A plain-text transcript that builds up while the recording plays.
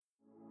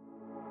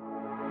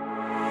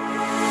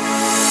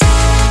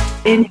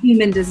In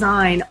human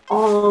design,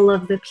 all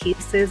of the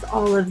pieces,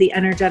 all of the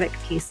energetic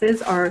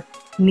pieces are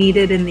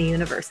needed in the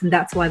universe, and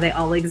that's why they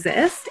all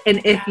exist.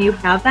 And if you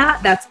have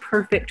that, that's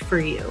perfect for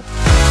you.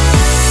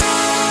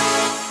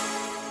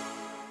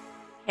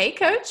 Hey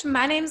Coach,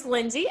 my name's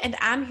Lindsay and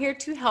I'm here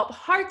to help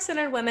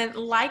heart-centered women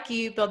like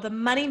you build the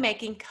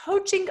money-making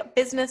coaching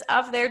business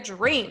of their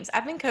dreams.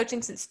 I've been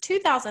coaching since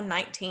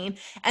 2019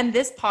 and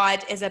this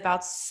pod is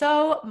about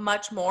so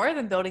much more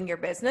than building your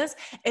business.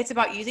 It's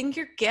about using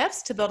your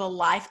gifts to build a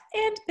life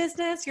and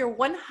business you're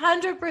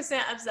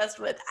 100%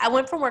 obsessed with. I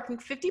went from working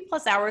 50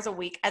 plus hours a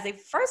week as a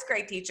first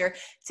grade teacher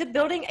to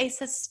building a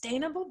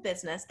sustainable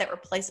business that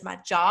replaced my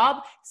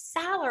job,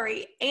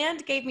 salary,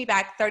 and gave me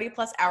back 30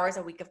 plus hours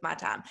a week of my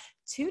time.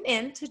 Tune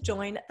in to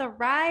join the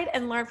ride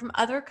and learn from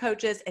other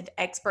coaches and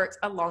experts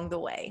along the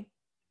way.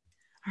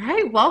 All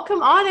right,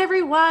 welcome on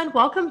everyone.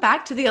 Welcome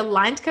back to the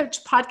Aligned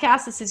Coach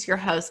Podcast. This is your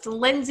host,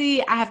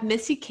 Lindsay. I have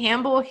Missy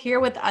Campbell here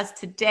with us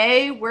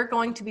today. We're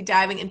going to be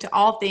diving into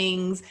all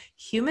things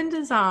human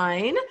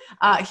design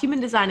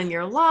in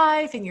your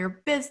life, in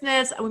your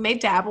business. We may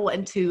dabble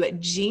into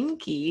gene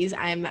keys.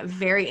 I'm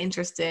very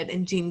interested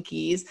in gene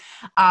keys.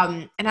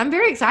 And I'm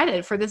very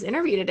excited for this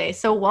interview today.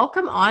 So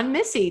welcome on,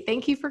 Missy.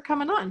 Thank you for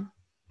coming on.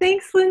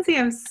 Thanks, Lindsay.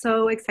 I'm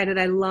so excited.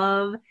 I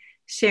love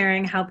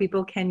sharing how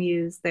people can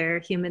use their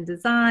human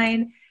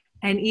design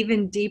and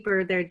even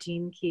deeper their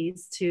gene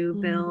keys to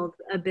build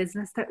a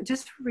business that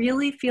just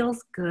really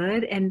feels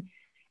good. And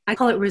I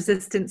call it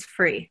resistance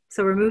free.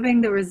 So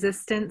removing the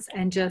resistance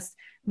and just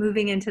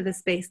moving into the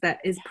space that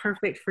is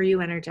perfect for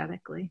you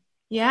energetically.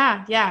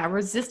 Yeah.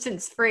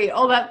 Resistance free.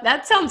 Oh,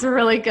 that sounds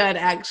really good,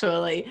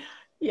 actually.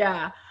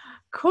 Yeah.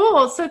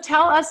 Cool. So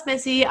tell us,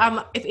 Missy,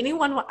 if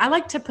anyone, I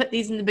like to put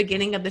these in the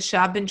beginning of the show.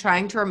 I've been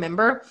trying to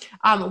remember,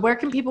 where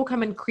can people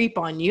come and creep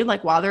on you?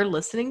 Like while they're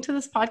listening to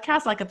this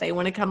podcast, like if they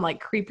want to come like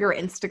creep your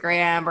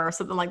Instagram or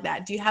something like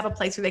that, do you have a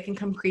place where they can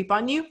come creep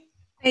on you?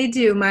 I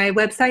do. My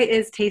website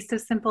is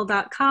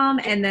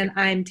tasteofsimple.com and then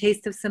I'm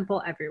Taste of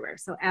Simple everywhere.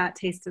 So at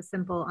Taste of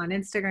Simple on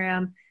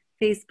Instagram,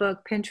 Facebook,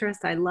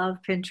 Pinterest. I love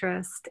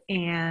Pinterest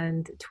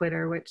and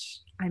Twitter, which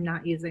I'm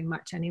not using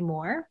much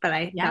anymore,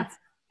 but that's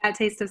at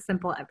Taste of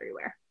Simple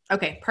everywhere.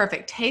 Okay,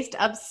 perfect. Taste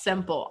of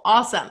Simple.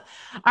 Awesome.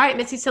 All right,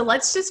 Missy, so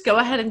let's just go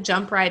ahead and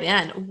jump right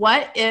in.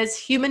 What is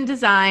human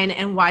design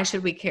and why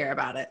should we care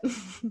about it?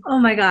 Oh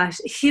my gosh.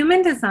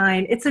 Human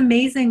design, it's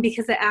amazing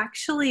because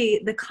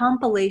the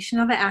compilation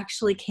of it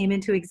actually came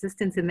into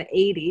existence in the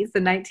 80s, the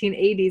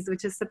 1980s,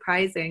 which is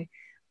surprising.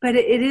 But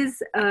it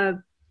is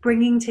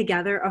bringing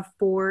together of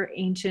 4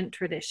 ancient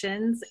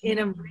traditions in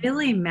a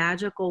really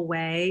magical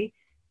way.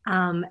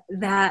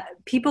 That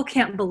people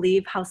can't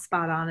believe how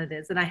spot on it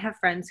is. And I have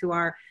friends who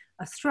are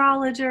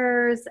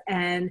astrologers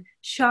and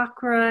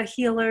chakra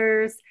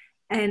healers,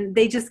 and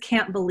they just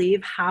can't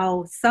believe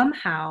how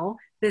somehow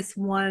this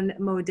one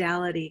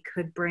modality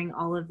could bring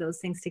all of those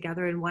things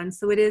together in one.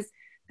 So it is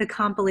the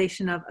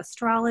compilation of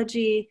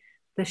astrology,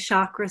 the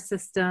chakra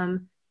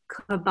system,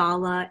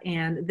 Kabbalah,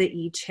 and the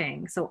I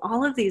Ching. So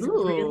all of these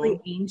really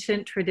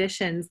ancient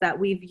traditions that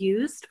we've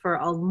used for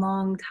a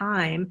long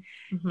time.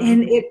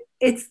 And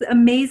it's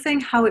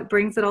amazing how it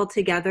brings it all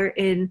together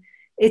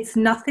it's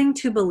nothing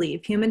to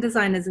believe. Human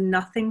design is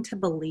nothing to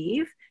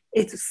believe.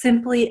 It's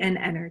simply an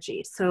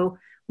energy. So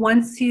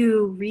once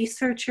you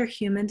research your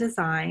human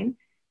design,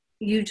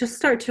 you just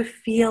start to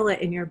feel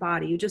it in your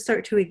body. You just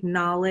start to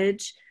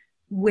acknowledge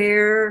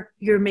where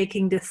you're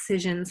making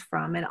decisions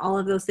from and all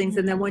of those things.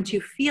 And then once you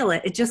feel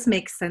it, it just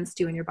makes sense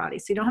to you in your body.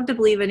 So you don't have to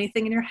believe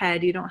anything in your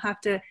head. You don't have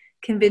to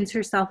convince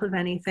yourself of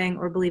anything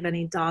or believe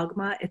any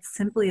dogma. It's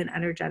simply an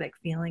energetic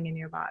feeling in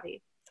your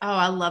body. Oh,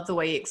 I love the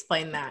way you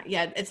explain that.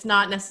 Yeah, it's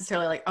not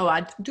necessarily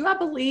like, do I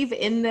believe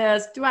in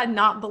this? Do I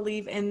not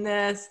believe in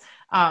this?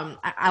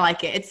 I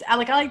like it. I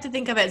like to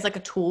think of it as like a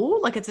tool.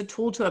 Like it's a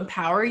tool to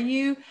empower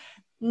you,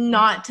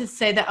 not to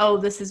say that, oh,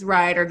 this is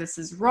right or this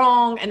is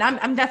wrong. And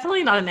I'm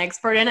definitely not an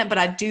expert in it, but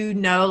I do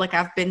know, like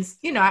I've been,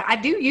 I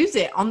do use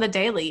it on the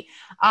daily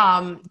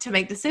to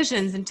make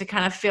decisions and to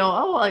kind of feel,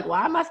 oh, like,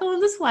 why am I feeling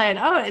this way?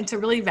 And to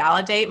really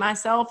validate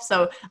myself.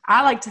 So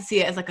I like to see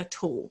it as like a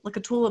tool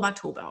in my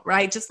tool belt,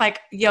 right? Just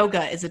like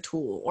yoga is a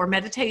tool or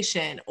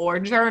meditation or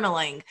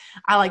journaling.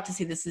 I like to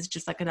see this as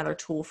just like another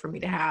tool for me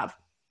to have.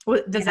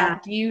 Do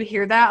you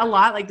hear that a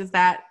lot? Like, does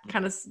that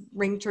kind of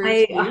ring true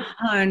to you?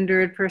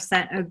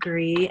 100%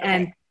 agree.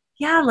 Okay.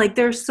 And like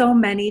there's so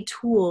many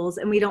tools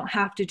and we don't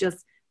have to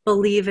just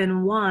believe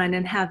in one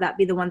and have that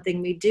be the one thing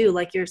we do.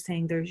 Like you're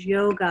saying, there's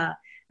yoga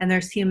and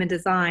there's human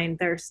design,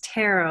 there's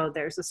tarot,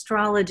 there's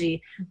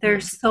astrology,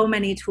 there's so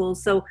many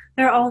tools. So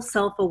they're all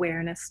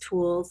self-awareness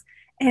tools.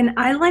 And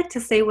I like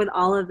to say with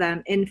all of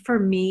them, and for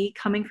me,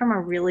 coming from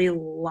a really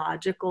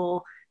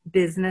logical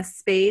business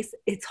space,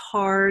 it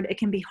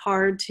can be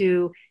hard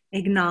to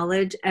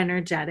acknowledge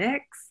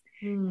energetics.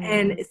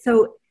 And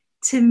so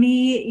to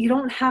me, you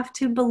don't have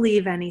to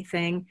believe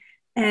anything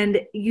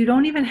and you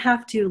don't even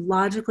have to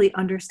logically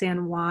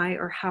understand why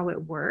or how it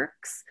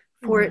works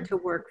for it to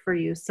work for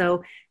you.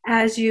 So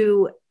as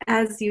you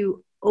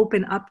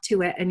open up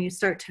to it and you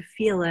start to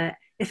feel it,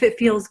 If it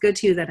feels good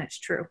to you, then it's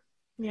true.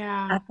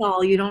 Yeah. That's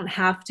all. You don't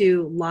have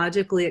to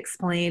logically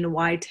explain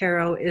why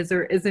tarot is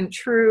or isn't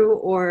true,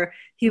 or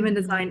human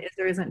design is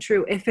or isn't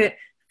true. If it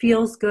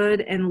feels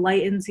good and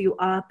lightens you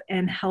up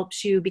and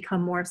helps you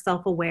become more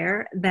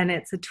self-aware, then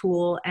it's a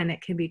tool and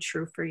it can be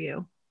true for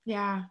you.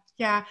 Yeah.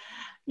 Yeah.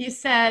 You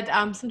said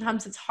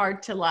sometimes it's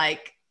hard to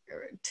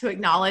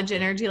acknowledge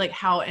energy, like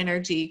how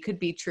energy could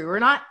be true or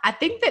not. I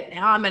think that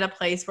now I'm at a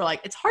place where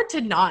like it's hard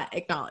to not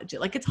acknowledge it.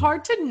 Like it's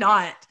hard to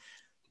not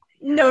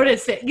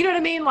notice it. You know what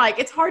I mean? Like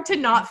it's hard to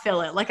not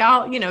feel it. Like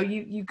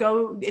you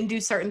go and do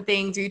certain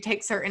things, or you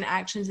take certain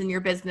actions in your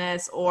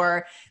business,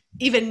 or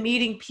even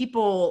meeting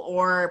people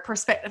or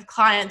prospective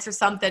clients or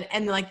something.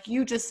 And like,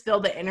 you just feel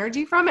the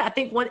energy from it. I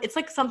think it's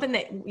like something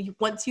that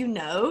once you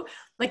know,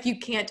 like you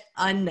can't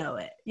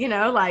unknow it,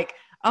 like,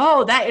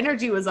 oh, that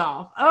energy was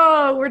off.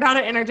 Oh, we're not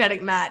an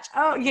energetic match.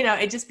 Oh,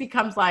 it just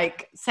becomes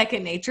like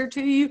second nature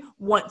to you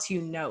once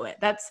you know it.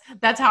 That's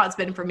how it's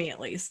been for me,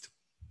 at least.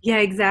 Yeah,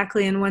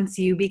 exactly. And once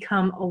you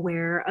become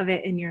aware of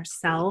it in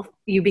yourself,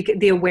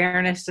 the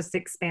awareness just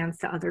expands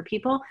to other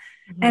people.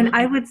 Mm-hmm. And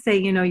I would say,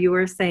 you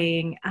were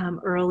saying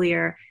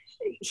earlier,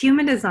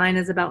 human design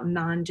is about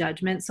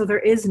non-judgment. So there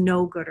is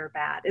no good or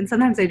bad. And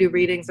sometimes I do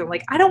readings and I'm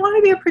like, I don't want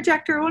to be a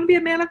projector. I want to be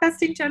a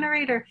manifesting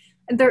generator.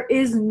 And there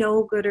is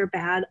no good or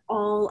bad.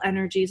 All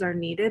energies are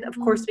needed. Of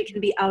course, we can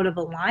be out of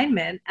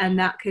alignment, and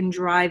that can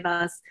drive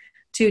us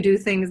to do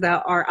things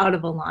that are out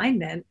of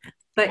alignment.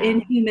 But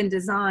in human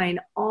design,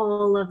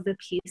 all of the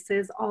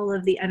pieces, all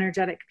of the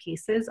energetic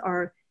pieces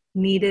are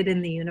needed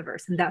in the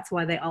universe. And that's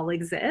why they all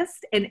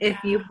exist. And if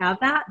you have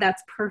that,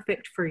 that's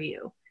perfect for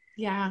you.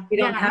 Yeah. You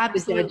don't have to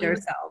judge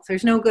ourselves.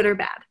 There's no good or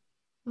bad.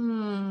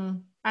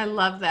 I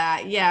love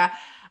that. Yeah.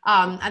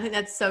 I think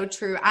that's so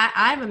true.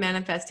 I'm a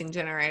manifesting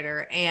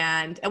generator,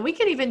 and we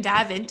can even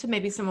dive into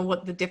maybe some of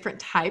what the different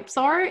types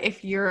are.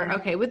 If you're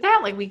okay with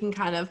that, like we can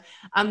kind of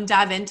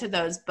dive into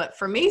those. But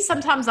for me,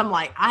 sometimes I'm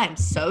like, I am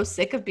so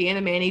sick of being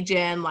a Manny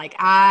Gen. Like,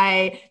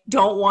 I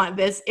don't want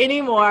this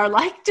anymore.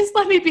 Like, just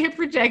let me be a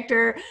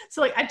projector.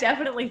 So like, I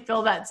definitely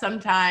feel that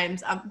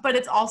sometimes, but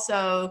it's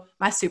also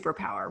my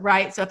superpower,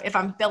 right? So if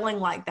I'm feeling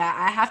like that,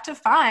 I have to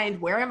find,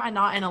 where am I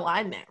not in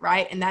alignment,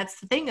 right? And that's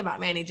the thing about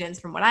Manny Gens,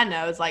 from what I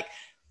know, is like,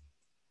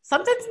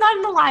 something's not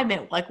in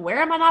alignment. Like,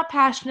 where am I not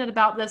passionate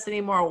about this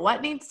anymore?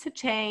 What needs to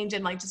change?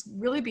 And like, just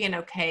really being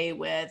okay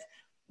with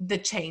the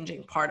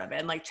changing part of it,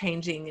 and like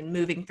changing and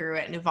moving through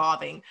it and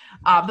evolving.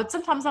 But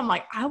sometimes I'm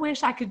like, I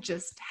wish I could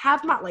just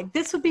have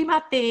this would be my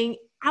thing.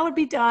 I would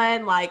be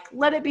done. Like,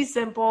 let it be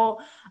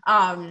simple.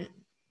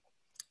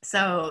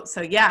 So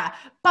yeah,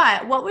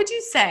 but what would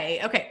you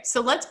say? Okay,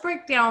 so let's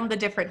break down the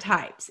different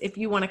types. If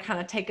you want to kind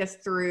of take us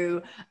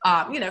through,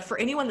 for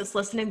anyone that's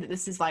listening, that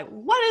this is like,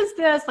 what is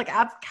this? Like,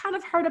 I've kind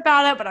of heard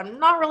about it, but I'm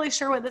not really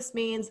sure what this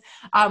means.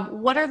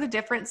 What are the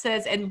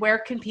differences, and where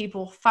can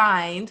people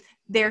find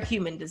their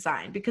human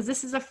design? Because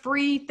this is a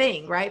free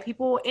thing, right?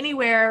 People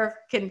anywhere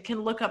can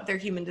look up their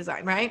human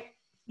design, right?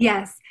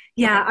 Yes.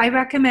 Yeah. Okay. I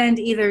recommend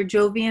either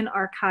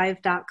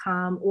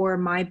jovianarchive.com or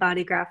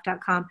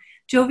mybodygraph.com.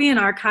 Jovian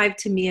Archive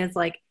to me is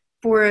like,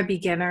 for a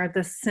beginner,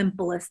 the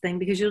simplest thing,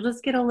 because you'll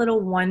just get a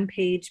little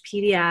 1-page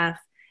PDF.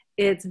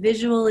 It's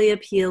visually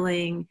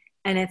appealing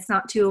and it's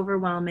not too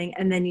overwhelming.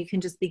 And then you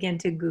can just begin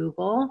to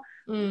Google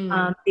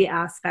the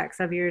aspects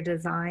of your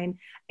design.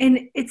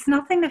 And it's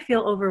nothing to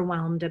feel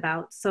overwhelmed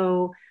about.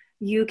 So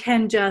you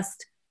can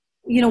just,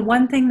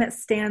 one thing that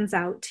stands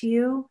out to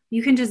you,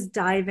 you can just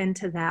dive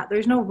into that.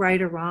 There's no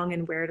right or wrong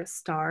in where to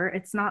start.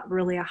 It's not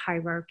really a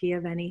hierarchy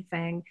of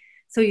anything.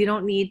 So you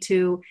don't need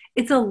to,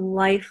 it's a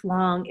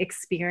lifelong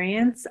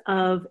experience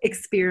of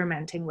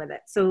experimenting with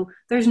it. So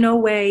there's no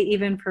way,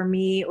 even for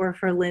me or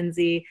for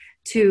Lindsay,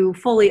 to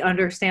fully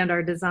understand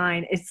our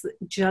design. It's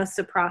just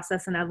a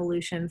process and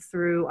evolution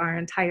through our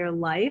entire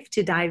life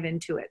to dive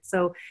into it.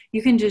 So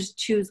you can just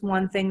choose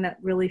one thing that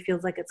really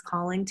feels like it's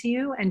calling to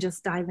you and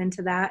just dive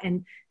into that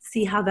and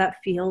see how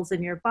that feels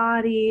in your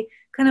body,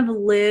 kind of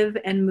live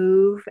and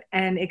move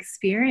and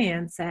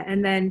experience it.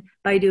 And then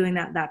by doing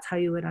that, that's how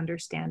you would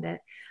understand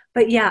it.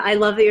 But yeah, I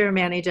love that you're a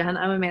Manny Gen.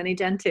 I'm a Manny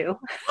Gen too.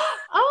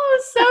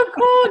 Oh, so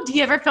cool. Do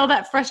you ever feel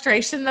that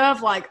frustration though,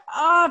 of like,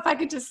 oh, if I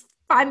could just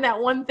find that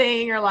one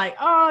thing, or like,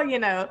 oh,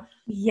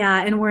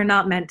 Yeah. And we're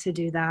not meant to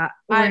do that.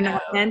 We're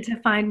not meant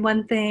to find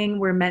one thing.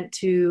 We're meant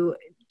to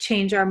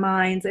change our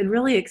minds and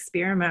really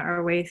experiment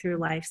our way through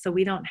life. So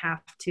we don't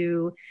have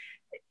to.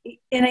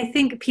 And I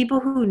think people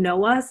who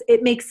know us,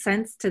 it makes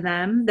sense to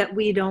them that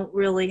we don't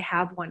really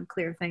have one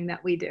clear thing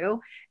that we do.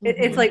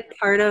 Mm-hmm. It's like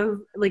part of,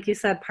 like you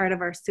said, part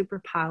of our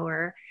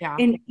superpower. Yeah.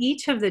 And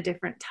each of the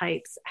different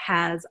types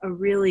has a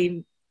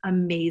really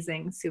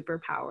amazing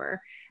superpower.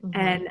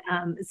 Mm-hmm.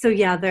 And so,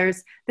 yeah, there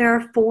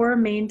are 4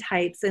 main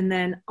types, and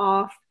then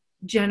off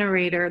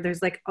generator,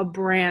 there's like a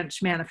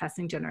branch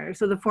manifesting generator.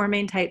 So the 4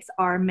 main types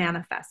are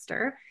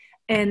manifester.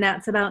 And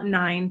that's about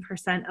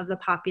 9% of the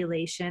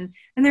population.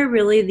 And they're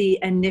really the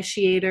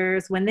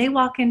initiators. When they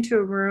walk into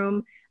a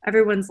room,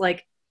 everyone's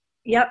like,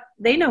 yep,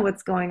 they know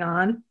what's going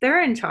on.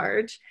 They're in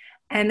charge.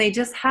 and they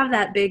just have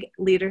that big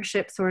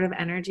leadership sort of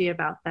energy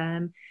about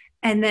them.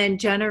 And then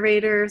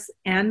generators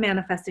and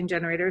manifesting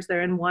generators,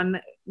 they're in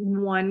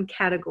one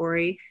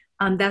category.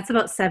 That's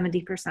about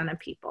 70% of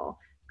people.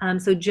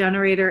 So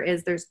generator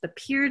is, there's the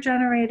pure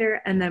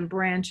generator, and then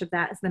branch of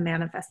that is the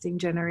manifesting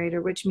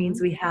generator, which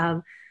means we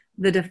have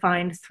the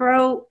defined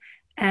throat,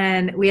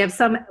 and we have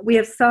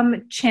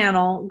some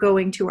channel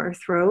going to our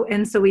throat.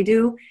 And so we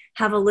do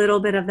have a little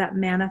bit of that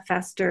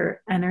manifester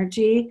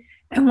energy.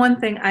 And one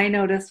thing I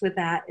noticed with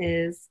that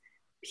is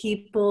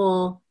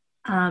people,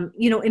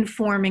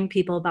 informing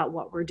people about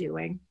what we're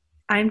doing.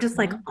 I'm just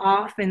like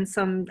off on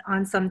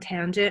some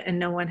tangent, and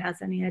no one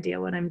has any idea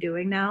what I'm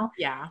doing now.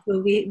 Yeah. So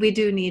we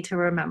do need to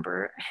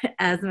remember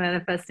as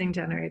manifesting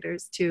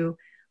generators to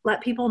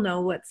let people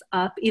know what's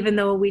up, even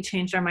though we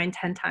changed our mind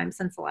 10 times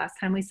since the last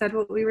time we said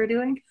what we were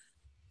doing.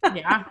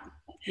 Yeah.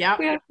 Yeah.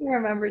 We have to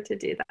remember to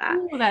do that.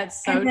 Oh,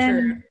 that's so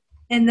true.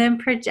 And then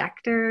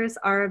projectors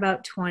are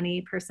about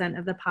 20%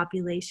 of the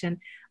population.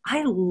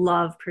 I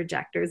love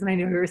projectors. And I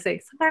know you were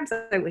saying, sometimes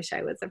I wish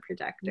I was a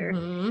projector.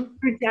 Mm-hmm.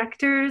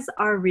 Projectors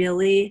are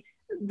really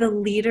the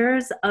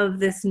leaders of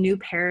this new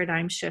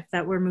paradigm shift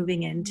that we're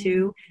moving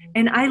into. Mm-hmm.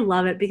 And I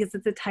love it because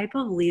it's a type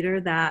of leader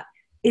that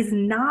is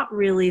not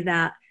really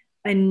that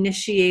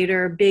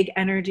initiator, big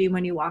energy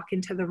when you walk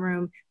into the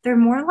room. They're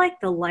more like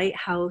the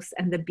lighthouse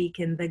and the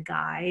beacon, the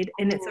guide.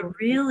 And it's a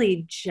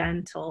really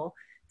gentle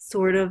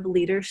sort of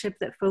leadership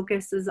that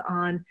focuses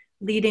on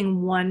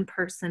leading one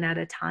person at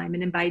a time.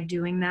 And by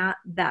doing that,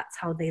 that's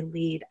how they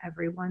lead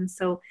everyone.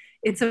 So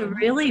it's a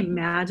really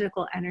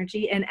magical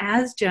energy. And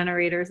as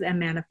generators and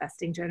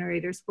manifesting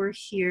generators, we're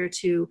here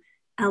to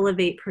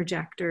elevate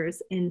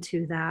projectors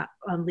into that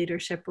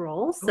leadership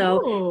role.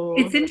 So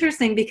it's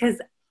interesting because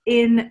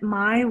in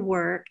my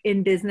work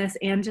in business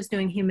and just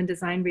doing human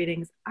design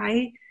readings,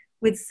 I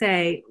would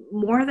say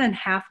more than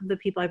half of the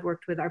people I've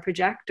worked with are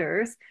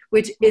projectors,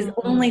 which is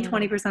only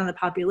 20% of the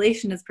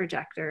population is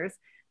projectors.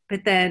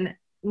 But then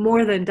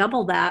more than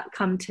double that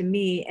come to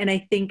me. And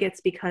I think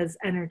it's because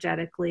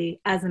energetically,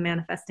 as a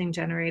manifesting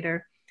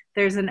generator,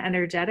 there's an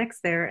energetics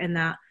there in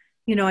that,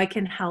 I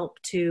can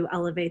help to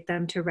elevate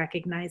them, to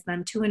recognize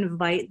them, to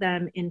invite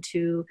them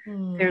into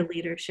their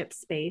leadership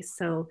space.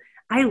 So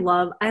I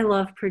love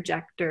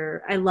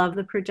projector. I love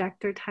the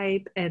projector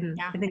type. And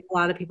I think a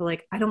lot of people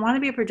I don't want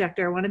to be a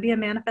projector. I want to be a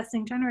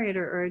manifesting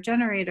generator or a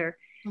generator.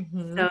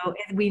 Mm-hmm. So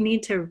we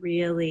need to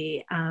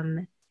really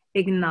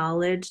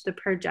acknowledge the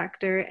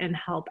projector and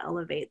help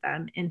elevate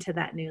them into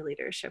that new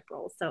leadership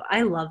role. So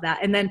I love that.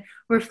 And then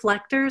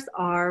reflectors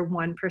are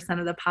 1%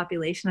 of the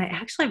population. I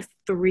actually have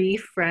 3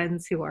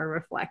 friends who are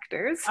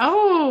reflectors.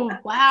 Oh,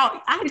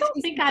 wow. I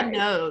don't think I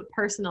know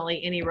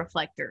personally any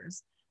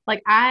reflectors.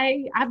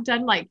 I've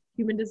done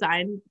human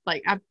design,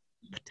 I've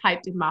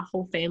typed in my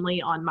whole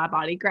family on my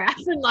body graph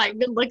and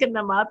been looking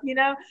them up,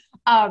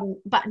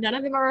 but none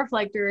of them are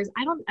reflectors.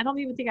 I don't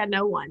even think I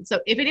know one.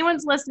 So if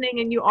anyone's listening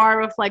and you are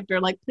a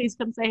reflector, please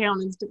come say hey on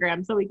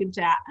Instagram so we can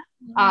chat.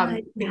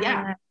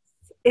 Yeah.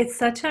 It's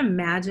such a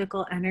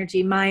magical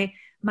energy. My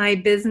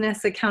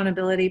business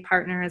accountability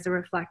partner is a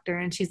reflector,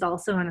 and she's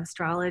also an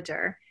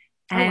astrologer.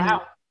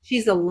 And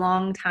she's a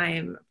long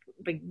time,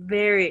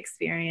 very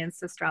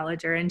experienced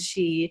astrologer, and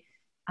she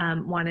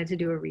wanted to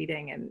do a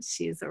reading, and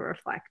she's a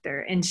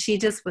reflector. And she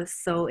just was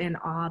so in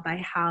awe by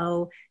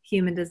how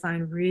human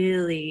design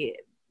really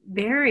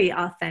very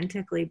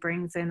authentically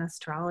brings in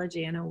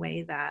astrology in a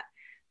way that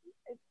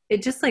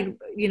it just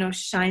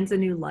shines a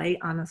new light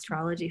on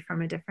astrology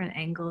from a different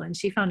angle. And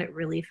she found it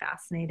really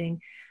fascinating.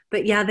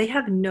 But yeah, they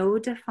have no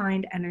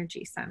defined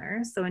energy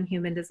centers. So in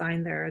human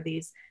design, there are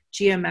these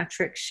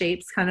geometric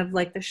shapes, kind of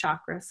like the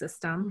chakra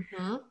system.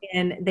 Mm-hmm.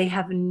 And they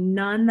have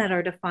none that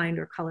are defined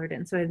or colored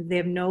in. So they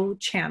have no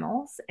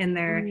channels in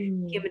their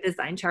human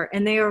design chart.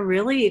 And they are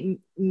really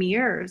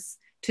mirrors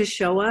to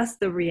show us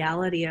the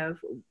reality of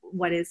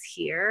what is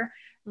here.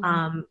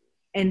 Mm-hmm.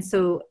 And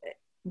so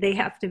they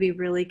have to be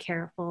really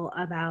careful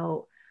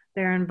about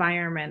their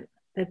environment,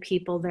 the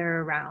people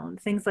they're around,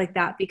 things like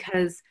that,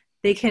 because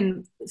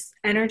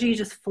energy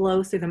just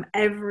flows through them.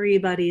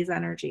 Everybody's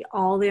energy,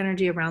 all the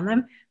energy around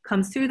them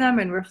comes through them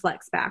and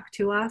reflects back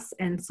to us.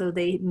 And so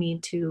they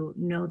need to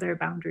know their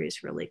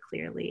boundaries really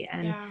clearly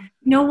and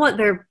know what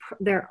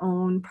their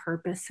own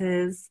purpose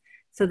is,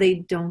 so they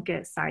don't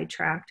get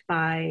sidetracked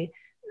by,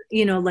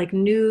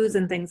 news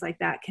and things like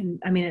that.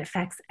 It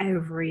affects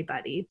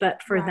everybody,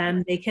 but for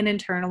them, they can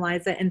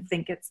internalize it and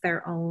think it's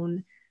their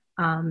own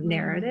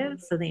narrative.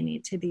 So they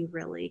need to be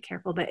really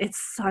careful. But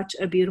it's such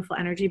a beautiful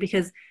energy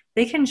because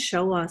they can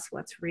show us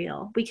what's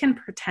real. We can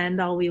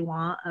pretend all we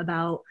want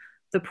about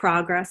the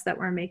progress that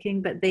we're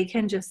making, but they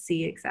can just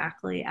see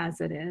exactly as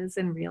it is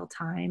in real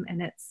time.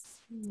 And it's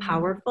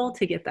powerful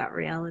to get that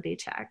reality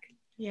check.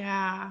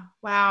 Yeah.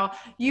 Wow.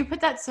 You put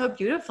that so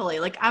beautifully.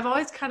 I've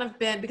always kind of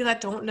been, because I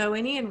don't know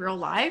any in real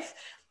life,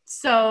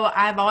 So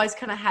I've always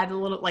kind of had a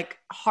little like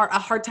a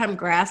hard time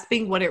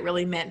grasping what it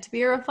really meant to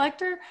be a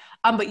reflector.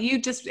 But you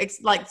just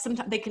like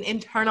sometimes they can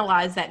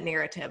internalize that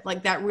narrative.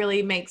 Like that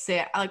really makes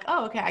it like,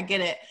 oh, okay, I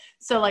get it.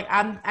 So like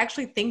I'm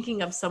actually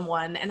thinking of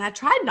someone, and I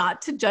try not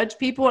to judge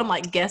people and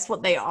like guess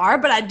what they are,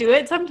 but I do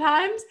it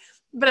sometimes.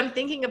 But I'm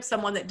thinking of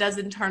someone that does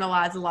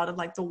internalize a lot of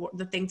like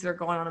the things that are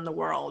going on in the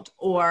world,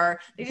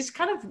 or they just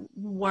kind of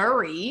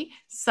worry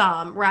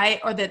some, right?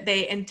 Or that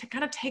and to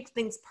kind of take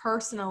things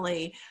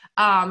personally.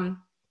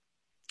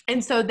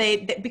 And so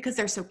because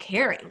they're so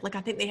caring, like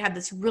I think they have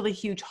this really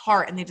huge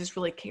heart and they just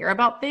really care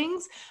about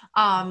things.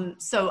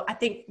 So I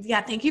think,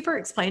 yeah, thank you for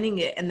explaining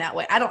it in that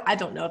way. I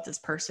don't know if this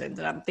person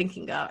that I'm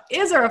thinking of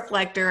is a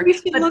reflector,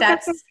 but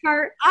that's,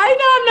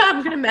 I know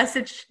I'm going to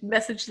message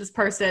this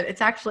person. It's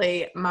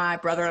actually my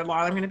brother-in-law.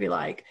 I'm going to be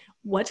like,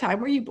 what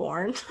time were you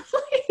born?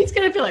 He's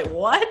going to be like,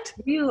 what?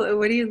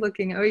 What are you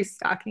looking at? Are you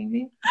stalking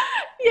me?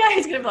 Yeah.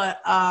 He's going to be like,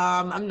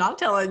 I'm not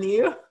telling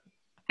you.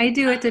 I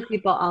do it to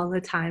people all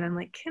the time. I'm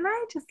like, can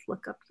I just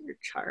look up your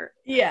chart?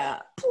 Yeah,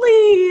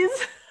 please.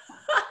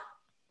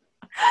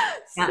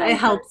 Yeah, it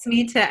helps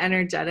me to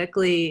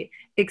energetically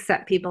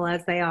accept people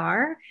as they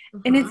are.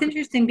 Mm-hmm. And it's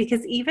interesting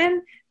because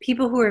even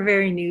people who are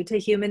very new to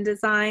human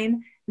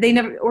design, they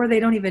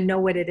don't even know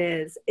what it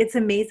is. It's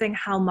amazing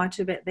how much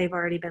of it they've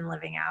already been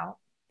living out.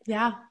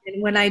 Yeah.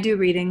 And when I do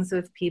readings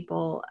with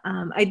people,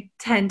 I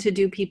tend to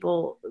do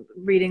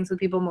readings with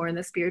people more in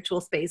the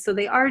spiritual space. So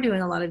they are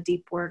doing a lot of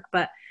deep work,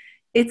 but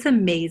it's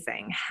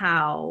amazing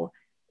how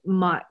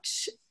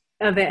much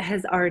of it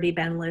has already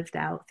been lived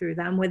out through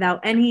them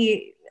without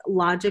any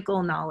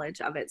logical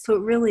knowledge of it. So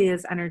it really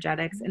is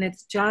energetics, and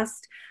it's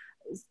just,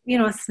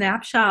 a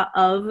snapshot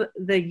of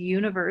the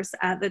universe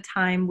at the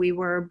time we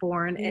were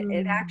born.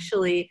 It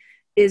actually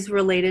is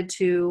related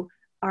to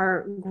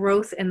our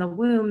growth in the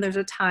womb. There's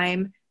a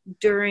time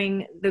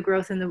during the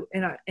growth in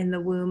the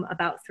womb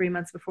about 3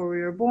 months before we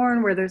were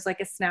born where there's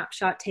like a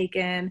snapshot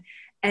taken,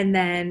 and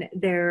then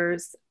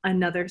there's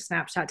another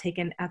snapshot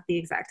taken at the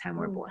exact time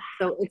we're born.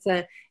 So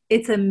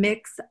it's a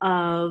mix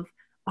of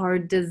our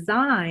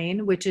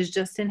design, which is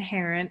just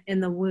inherent in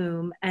the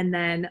womb, and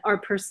then our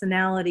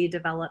personality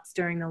develops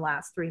during the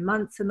last 3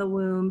 months in the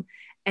womb,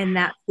 and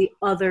that's the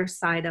other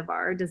side of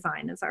our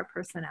design is our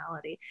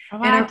personality.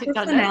 And our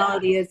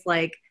personality is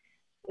like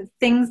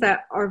things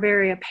that are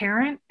very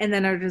apparent, and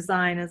then our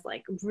design is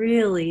like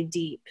really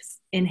deep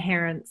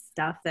inherent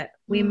stuff that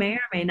we may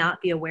or may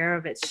not be aware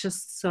of. It's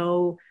just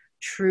so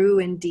true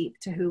and deep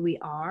to who we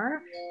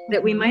are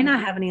that we might not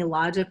have any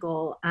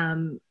logical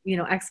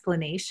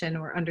explanation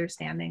or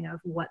understanding of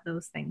what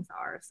those things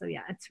are. So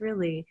yeah, it's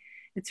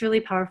really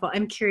powerful.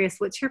 I'm curious,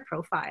 what's your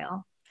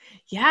profile?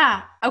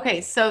 Yeah.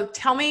 Okay. So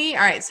tell me,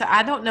 all right. So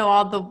I don't know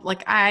all the,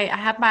 like, I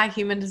have my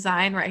human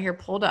design right here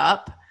pulled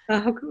up.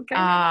 Oh, okay.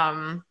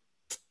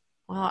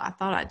 Well, I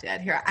thought I did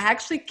here. I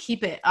actually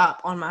keep it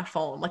up on my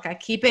phone. Like I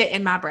keep it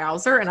in my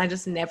browser, and I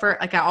just never,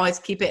 like I always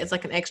keep it as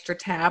like an extra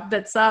tab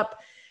that's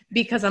up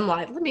because I'm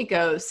like, let me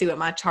go see what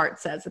my chart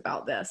says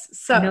about this.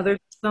 So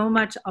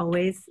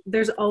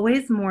there's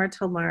always more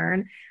to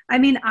learn. I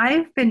mean,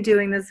 I've been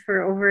doing this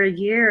for over a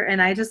year,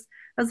 and I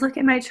was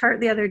looking at my chart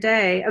the other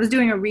day. I was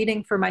doing a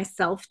reading for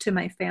myself to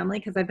my family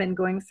because I've been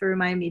going through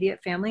my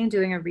immediate family and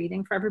doing a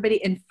reading for everybody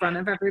in front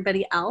of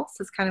everybody else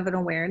as kind of an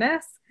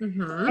awareness.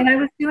 Mm-hmm. And I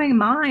was doing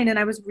mine, and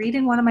I was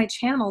reading one of my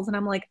channels, and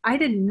I'm like, I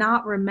did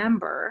not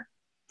remember.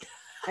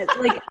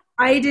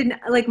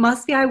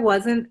 Must be I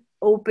wasn't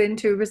open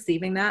to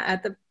receiving that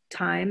at the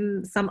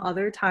time, some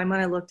other time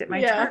when I looked at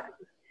my chart.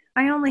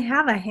 I only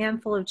have a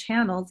handful of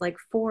channels, like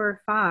 4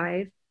 or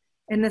 5.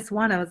 And this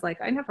one, I was like,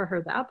 I never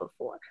heard that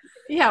before.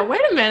 Yeah,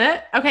 wait a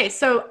minute. Okay,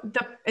 so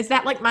is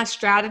that like my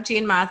strategy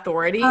and my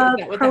authority? Is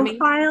that what that means?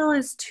 Profile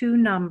is 2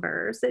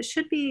 numbers. It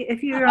should be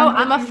if you're.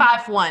 I'm a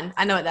 5-1.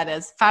 I know what that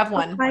is.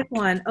 5-1.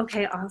 5-1.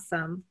 Okay,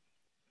 awesome.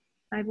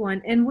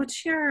 5-1. And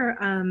what's your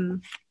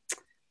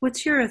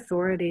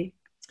authority?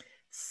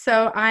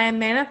 So I am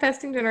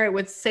manifesting generator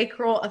with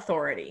sacral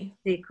authority.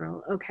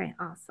 Sacral. Okay,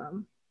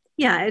 awesome.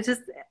 Yeah, it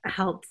just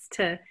helps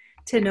to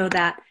know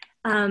that.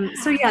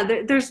 So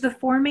yeah, there's the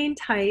 4 main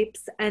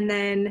types, and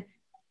then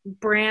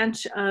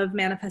branch of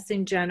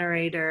manifesting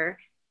generator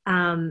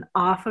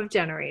off of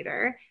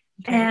generator.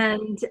 Okay.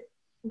 And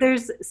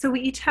so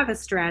we each have a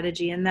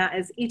strategy, and that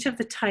is each of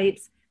the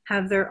types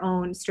have their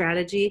own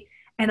strategy.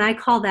 And I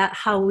call that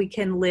how we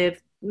can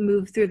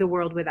move through the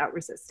world without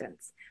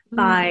resistance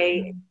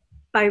by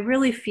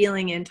really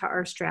feeling into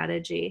our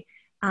strategy.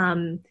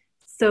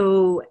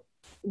 So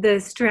the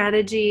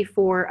strategy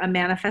for a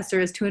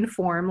manifestor is to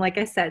inform, like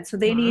I said. So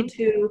they need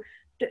to,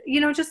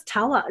 just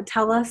tell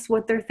us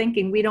what they're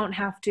thinking. We don't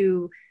have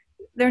to,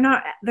 they're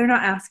not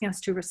asking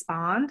us to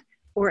respond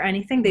or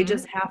anything. They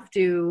just have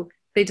to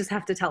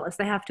tell us.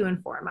 They have to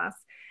inform us.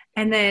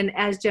 And then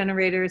as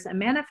generators and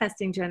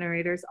manifesting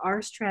generators,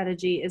 our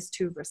strategy is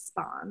to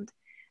respond.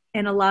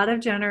 And a lot of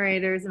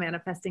generators,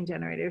 manifesting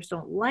generators,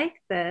 don't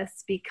like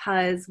this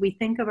because we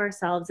think of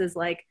ourselves as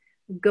like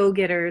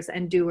go-getters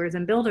and doers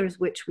and builders,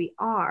 which we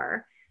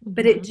are.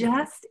 But it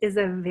just is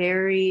a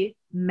very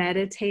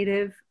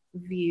meditative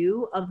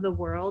view of the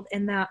world,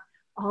 and that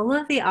all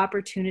of the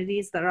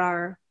opportunities that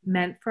are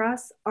meant for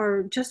us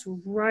are just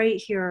right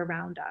here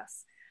around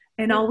us.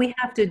 And all we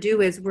have to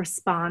do is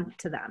respond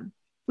to them.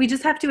 We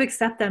just have to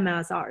accept them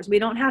as ours. We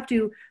don't have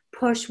to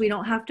push. We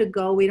don't have to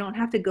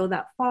go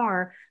that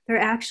far. They're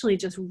actually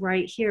just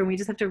right here. And we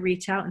just have to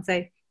reach out and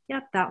say,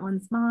 yep, that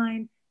one's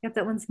mine. Yep,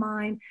 that one's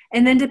mine.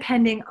 And then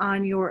depending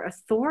on your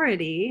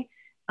authority,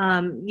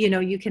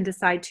 you can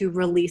decide to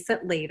release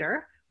it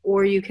later,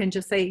 or you can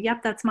just say,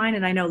 yep, that's mine.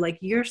 And I know, like,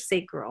 your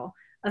sacral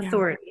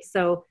authority. Yeah.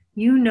 So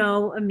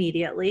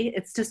immediately,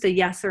 it's just a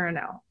yes or a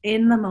no.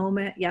 In the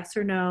moment, yes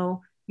or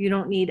no. You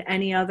don't need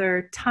any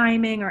other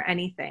timing or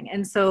anything.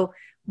 And so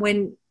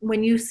when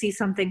you see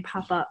something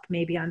pop up,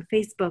 maybe on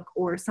Facebook,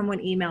 or someone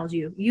emails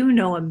you,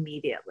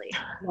 immediately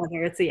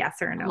whether it's a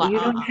yes or a no.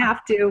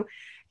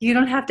 You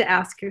don't have to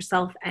ask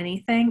yourself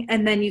anything,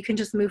 and then you can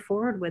just move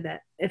forward with it.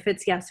 If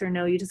it's yes or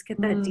no, you just get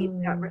that deep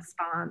gut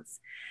response.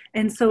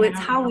 And so it's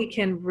how we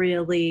can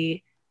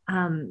really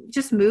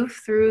just move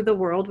through the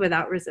world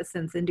without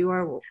resistance and do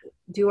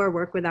our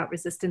work without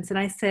resistance. And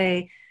I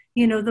say,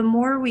 the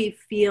more we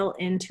feel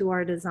into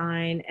our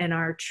design and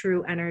our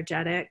true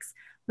energetics,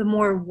 the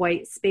more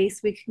white space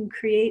we can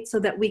create, so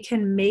that we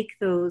can make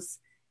those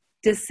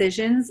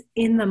decisions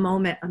in the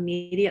moment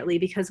immediately,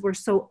 because we're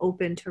so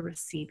open to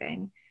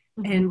receiving.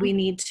 Mm-hmm. And we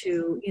need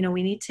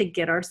to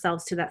get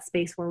ourselves to that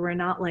space where we're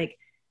not like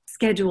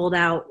scheduled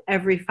out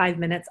every 5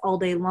 minutes all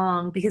day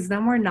long, because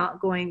then we're not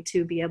going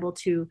to be able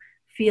to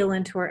feel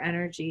into our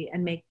energy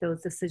and make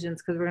those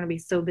decisions, because we're going to be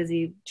so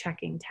busy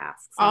checking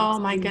tasks. Oh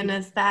my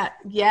goodness. That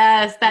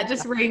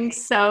just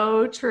rings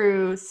so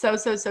true. So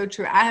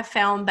true. I have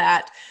found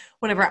that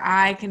whenever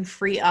I can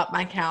free up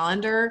my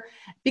calendar,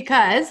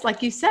 because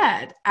like you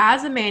said,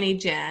 as a Manny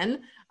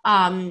Gen,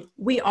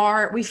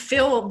 we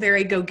feel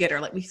very go-getter.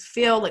 Like we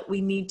feel like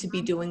we need to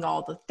be doing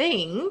all the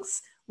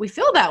things. We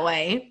feel that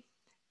way.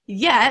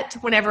 Yet,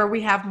 whenever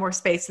we have more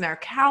space in our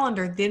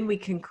calendar, then we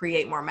can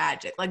create more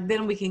magic. Like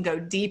then we can go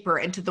deeper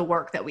into the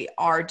work that we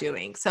are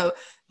doing. So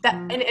that,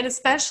 and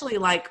especially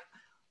like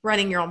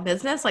running your own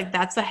business, like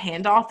that's a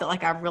handoff that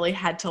like I've really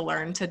had to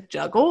learn to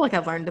juggle. Like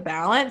I've learned to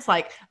balance,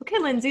 like, okay,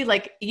 Lindsay,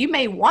 like you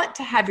may want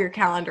to have your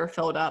calendar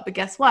filled up, but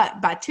guess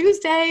what? By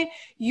Tuesday,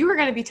 you are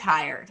going to be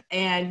tired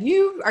and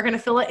you are going to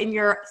feel it in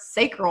your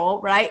sacral,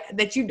 right?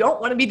 That you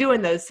don't want to be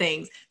doing those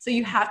things. So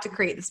you have to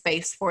create the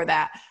space for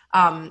that.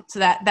 So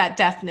that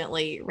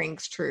definitely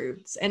rings true.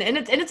 And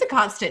it's a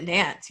constant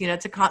dance,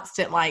 it's a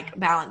constant like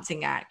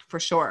balancing act for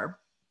sure.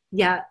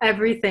 Yeah,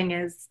 everything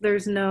is,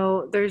 there's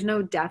no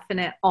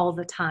definite all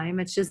the time.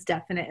 It's just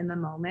definite in the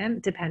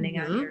moment, depending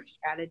on your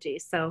strategy.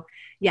 So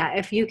yeah,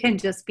 if you can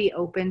just be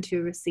open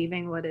to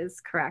receiving what is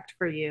correct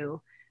for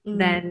you,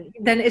 then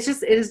it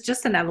is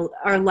just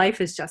our life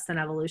is just an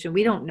evolution.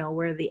 We don't know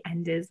where the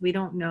end is. We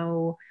don't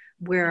know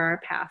where our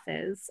path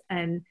is.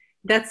 And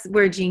that's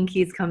where Gene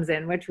Keys comes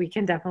in, which we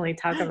can definitely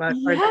talk about.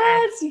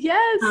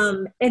 Yes.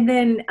 And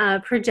then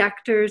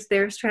projectors,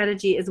 their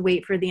strategy is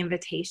wait for the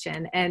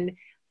invitation. And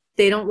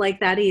they don't like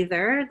that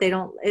either.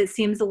 It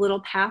seems a little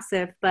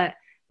passive, but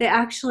they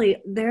actually,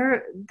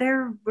 their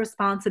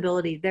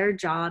responsibility, their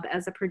job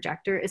as a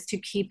projector is to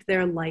keep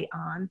their light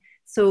on.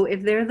 So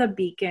if they're the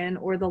beacon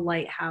or the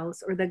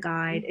lighthouse or the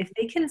guide, if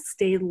they can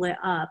stay lit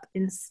up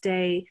and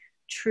stay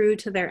true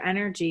to their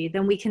energy,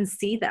 then we can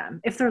see them.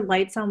 If their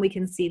light's on, we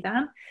can see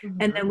them,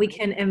 and then we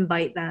can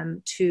invite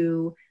them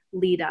to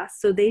lead us.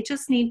 So they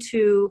just need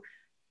to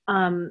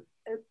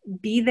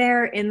be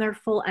there in their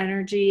full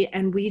energy,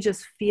 and we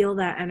just feel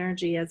that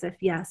energy as if,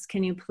 yes,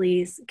 can you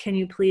please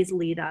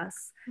lead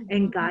us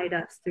and guide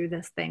us through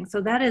this thing. So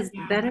that is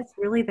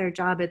really their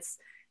job.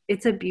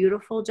 It's a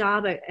beautiful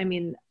job. I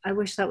mean, I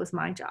wish that was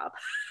my job.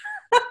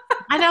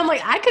 I know, I'm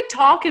like, I could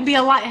talk and be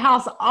a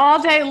lighthouse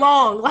all day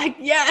long. Like,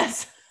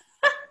 yes.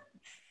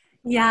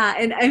 Yeah.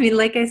 And I mean,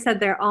 like I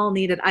said, they're all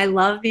needed. I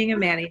love being a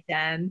Manny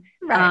Gen.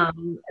 Right.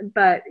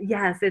 But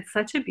yes, it's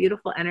such a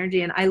beautiful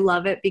energy. And I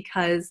love it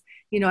because,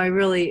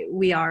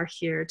 we are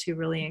here to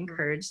really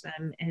encourage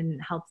them and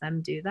help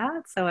them do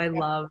that. So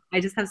I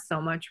just have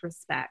so much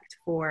respect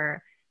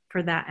for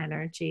that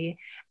energy.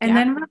 And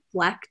then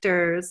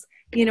reflectors,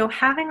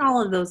 having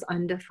all of those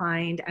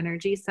undefined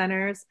energy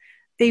centers,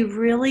 they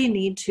really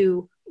need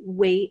to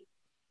wait.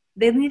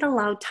 They need to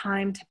allow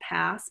time to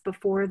pass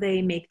before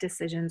they make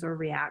decisions or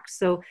react.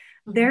 So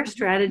their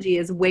strategy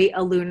is wait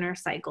a lunar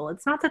cycle.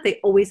 It's not that they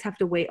always have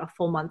to wait a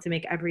full month to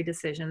make every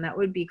decision. That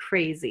would be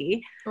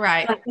crazy.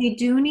 Right. But they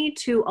do need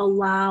to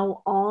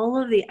allow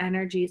all of the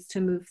energies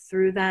to move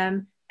through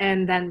them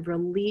and then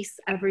release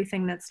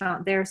everything that's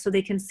not there so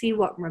they can see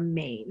what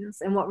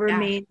remains. And what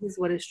remains is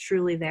what is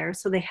truly there.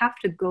 So they have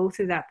to go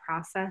through that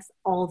process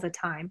all the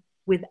time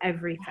with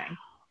everything.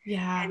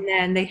 Yeah. And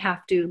then they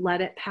have to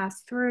let it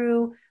pass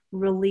through,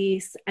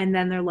 release, and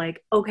then they're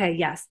like, okay,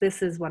 yes,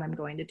 this is what I'm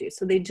going to do.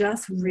 So they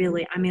just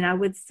really, I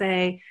would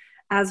say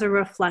as a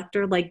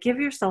reflector, like give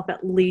yourself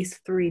at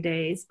least 3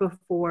 days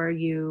before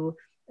you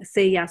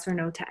say yes or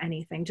no to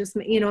anything. Just,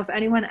 if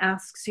anyone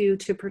asks you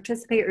to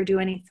participate or do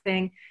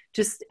anything,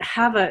 just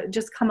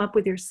come up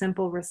with your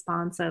simple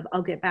response of,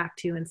 I'll get back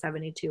to you in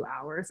 72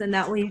 hours. And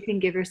that way you can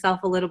give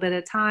yourself a little bit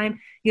of time.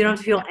 You don't have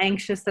to feel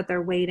anxious that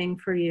they're waiting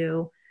for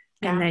you.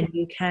 And then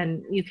you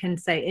can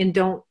say, and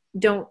don't,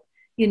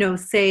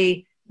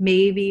 say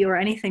maybe or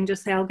anything,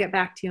 just say, I'll get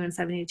back to you in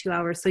 72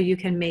 hours. So you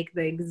can make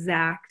the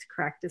exact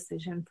correct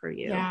decision for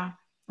you. Yeah.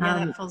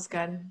 Yeah. That feels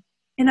good.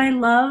 And I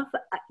love,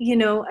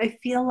 I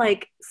feel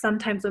like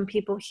sometimes when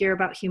people hear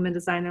about human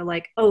design, they're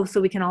like, oh,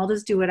 so we can all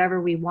just do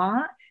whatever we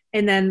want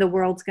and then the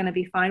world's going to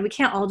be fine. We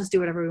can't all just do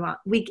whatever we want.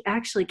 We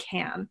actually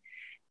can.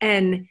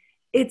 And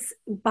it's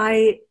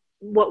by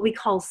what we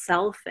call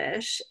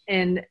selfish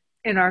in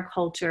our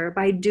culture.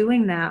 By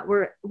doing that,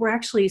 we're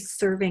actually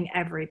serving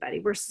everybody.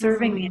 We're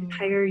serving the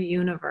entire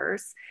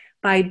universe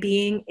by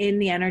being in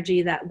the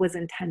energy that was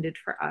intended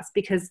for us.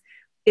 Because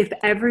if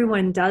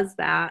everyone does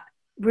that,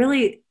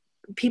 really,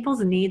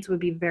 people's needs would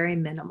be very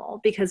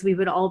minimal because we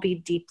would all be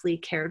deeply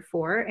cared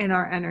for in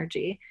our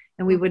energy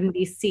and we wouldn't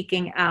be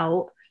seeking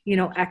out,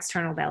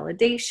 external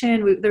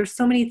validation. There's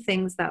so many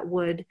things that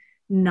would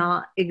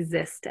not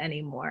exist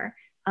anymore.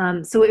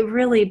 So it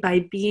really,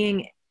 by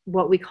being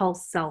what we call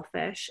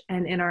selfish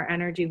and in our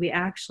energy, we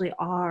actually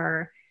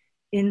are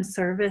in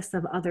service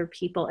of other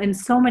people. And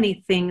so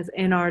many things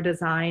in our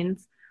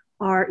designs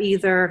are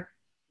either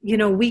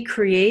we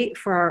create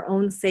for our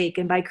own sake,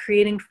 and by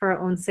creating for our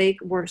own sake,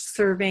 we're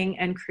serving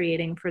and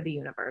creating for the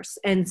universe.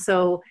 And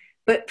so,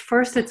 but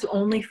first it's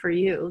only for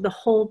you. The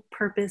whole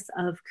purpose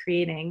of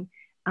creating,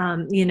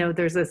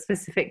 there's a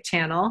specific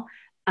channel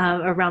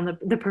around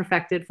the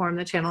perfected form,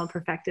 the channel of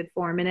perfected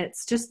form. And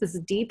it's just this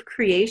deep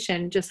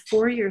creation just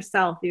for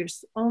yourself, your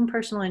own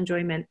personal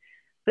enjoyment.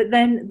 But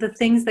then the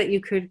things that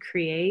you could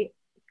create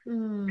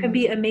could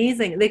be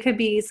amazing. They could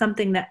be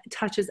something that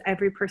touches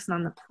every person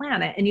on the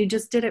planet, and you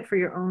just did it for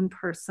your own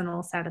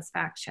personal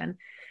satisfaction.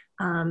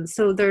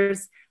 So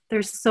there's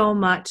so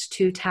much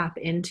to tap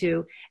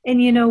into. And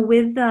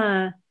with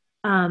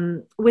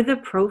the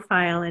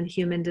profile in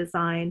human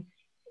design,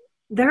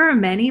 there are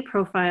many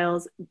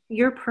profiles.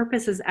 Your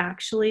purpose is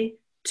actually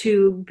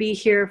to be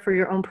here for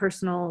your own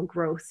personal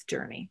growth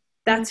journey.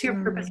 That's your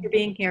purpose for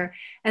being here.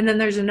 And then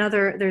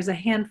there's a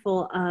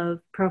handful of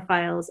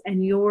profiles,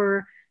 and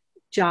your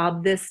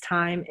job this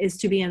time is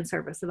to be in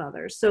service of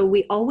others. So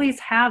we always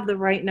have the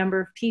right number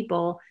of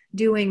people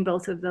doing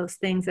both of those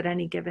things at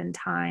any given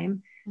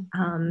time.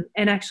 And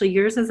actually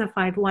yours is a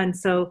 5-1.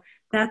 So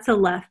that's a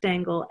left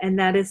angle, and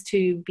that is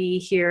to be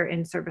here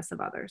in service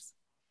of others.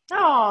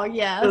 Oh,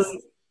 yes. So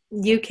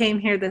you came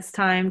here this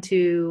time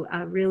to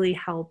really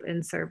help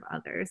and serve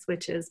others,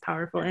 which is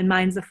powerful. And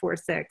mine's a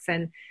 4-6.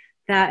 And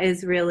that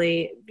is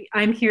really,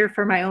 I'm here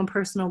for my own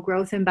personal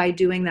growth. And by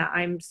doing that,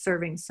 I'm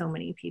serving so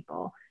many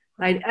people.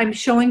 I'm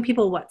showing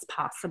people what's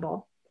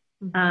possible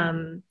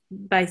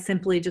by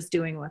simply just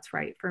doing what's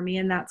right for me.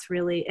 And that's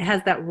really, it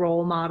has that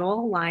role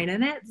model line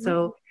in it.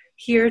 So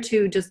here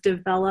to just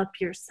develop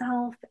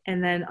yourself,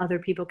 and then other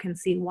people can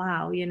see,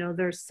 wow,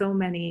 there's so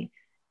many,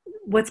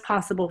 what's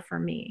possible for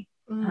me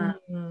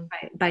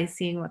by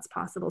seeing what's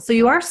possible. So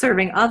you are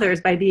serving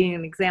others by being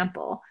an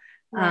example.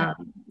 Right.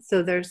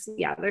 So there's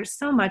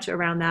so much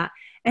around that.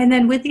 And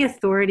then with the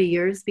authority,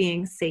 yours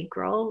being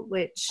sacral,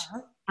 which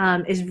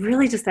is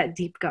really just that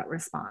deep gut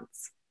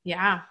response.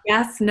 Yeah.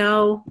 Yes,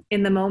 no,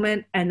 in the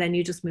moment, and then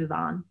you just move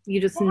on. You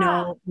just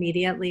know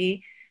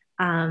immediately.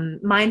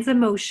 Mine's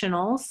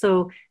emotional.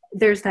 So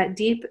there's that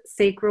deep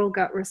sacral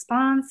gut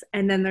response,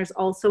 and then there's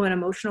also an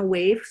emotional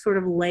wave sort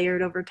of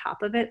layered over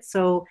top of it.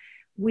 So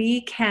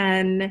we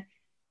can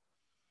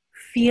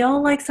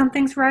feel like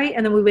something's right,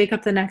 and then we wake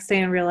up the next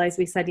day and realize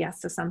we said yes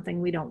to something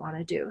we don't want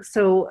to do.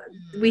 So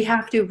we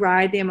have to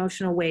ride the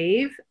emotional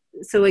wave.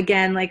 So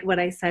again, like what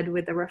I said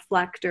with the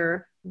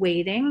reflector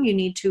waiting, you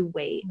need to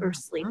wait or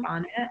sleep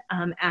on it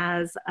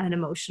as an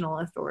emotional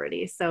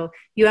authority. So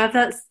you have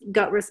that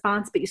gut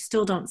response, but you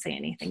still don't say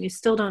anything. You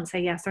still don't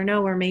say yes or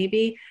no or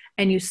maybe,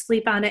 and you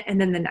sleep on it. And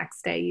then the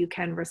next day you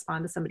can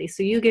respond to somebody.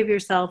 So you give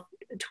yourself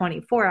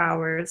 24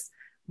 hours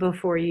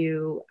before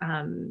you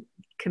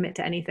commit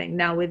to anything.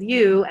 Now with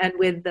you and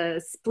with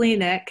the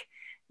splenic,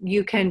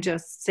 you can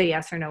just say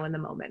yes or no in the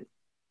moment.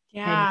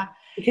 Yeah.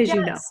 Because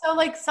So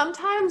like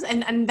sometimes,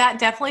 and that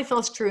definitely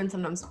feels true and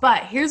sometimes,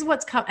 but here's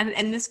what's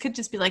and this could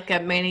just be like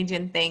a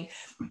managing thing,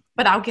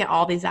 but I'll get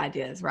all these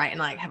ideas, right? And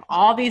like have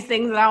all these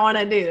things that I want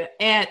to do.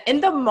 And in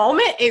the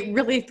moment, it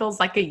really feels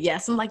like a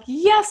yes. I'm like,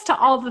 yes to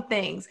all the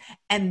things.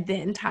 And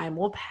then time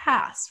will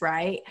pass,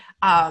 right?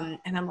 And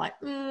I'm like,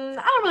 I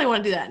don't really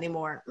want to do that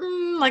anymore.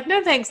 Like,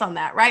 no thanks on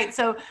that, right?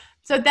 So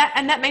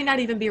that may not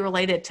even be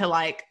related to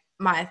like,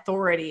 my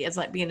authority is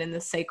like being in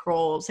the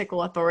sacral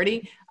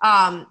authority.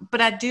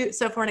 But I do.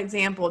 So for an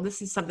example,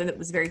 this is something that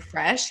was very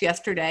fresh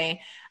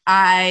yesterday.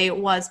 I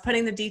was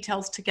putting the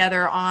details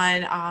together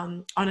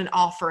on an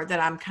offer that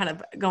I'm kind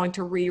of going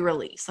to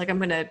re-release. Like I'm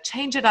going to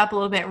change it up a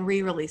little bit and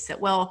re-release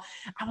it. Well,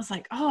 I was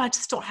like, I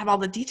just don't have all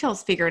the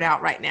details figured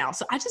out right now.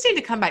 So I just need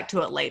to come back to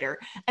it later.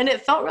 And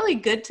it felt really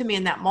good to me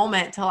in that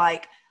moment to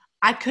like,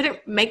 I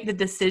couldn't make the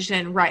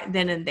decision right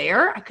then and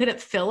there. I couldn't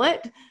feel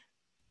it.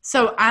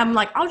 So I'm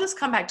like, I'll just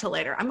come back to it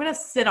later. I'm going to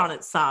sit on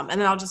it some,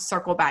 and then I'll just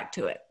circle back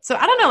to it. So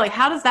I don't know, like,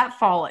 how does that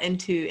fall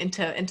into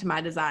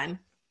my design?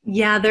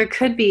 Yeah, there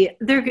could be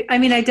there. I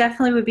mean, I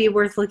definitely would be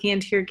worth looking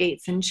into your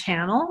gates and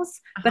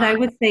channels, but I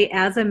would say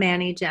as a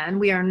Manny Gen,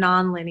 we are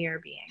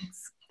nonlinear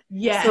beings.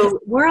 Yes. So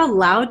we're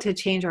allowed to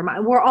change our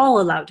mind. We're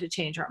all allowed to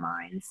change our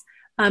minds.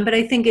 But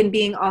I think in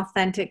being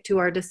authentic to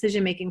our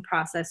decision-making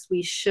process,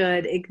 we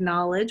should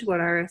acknowledge what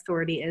our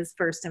authority is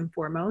first and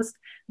foremost,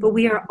 but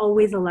we are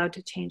always allowed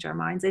to change our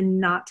minds and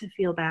not to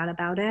feel bad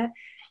about it.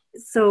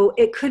 So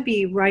it could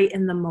be right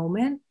in the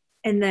moment,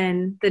 and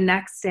then the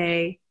next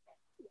day,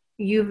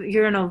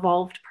 you're an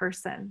evolved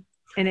person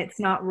and it's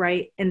not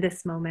right in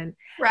this moment.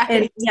 Right.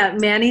 And yeah,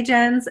 Manny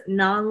Gen's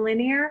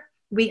nonlinear.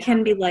 We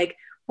can be like,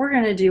 we're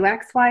going to do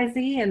X, Y,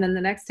 Z. And then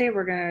the next day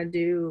we're going to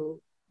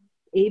do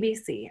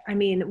ABC. I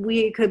mean,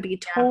 we could be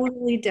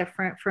totally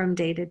different from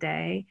day to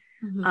day.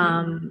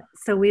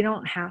 So we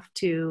don't have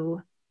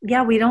to,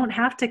 we don't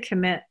have to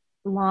commit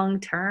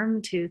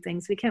long-term to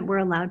things. We're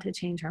allowed to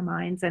change our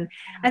minds. And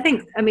I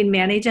think,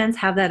 Manny Gens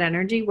have that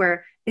energy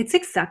where it's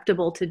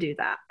acceptable to do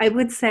that. I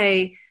would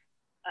say,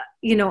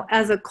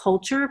 as a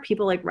culture,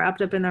 people like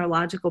wrapped up in their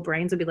logical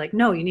brains would be like,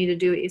 no, you need to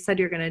do what you said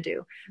you're going to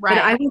do. Right,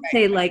 but I would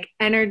say like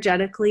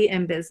energetically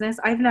in business,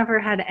 I've never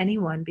had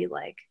anyone be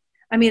like,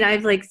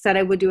 I've like said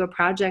I would do a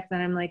project,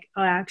 then I'm like,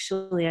 oh,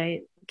 actually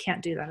I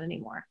can't do that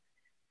anymore.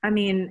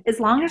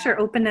 As long as you're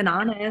open and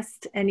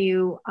honest and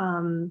you're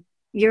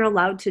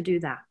allowed to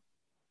do that.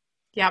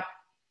 Yep.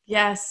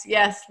 Yes,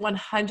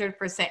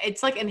 100%.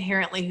 It's like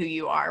inherently who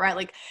you are, right?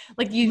 Like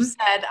you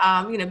said,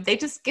 they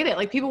just get it.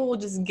 Like people will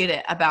just get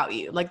it about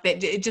you. Like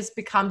it just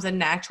becomes a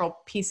natural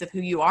piece of who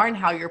you are and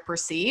how you're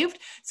perceived.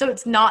 So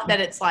it's not that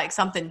it's like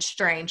something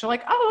strange. You're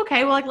like, oh,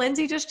 okay, well, like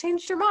Lindsay just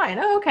changed her mind.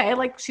 Oh, okay,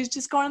 like she's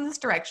just going in this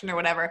direction or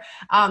whatever.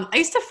 I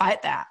used to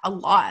fight that a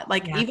lot.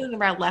 Like even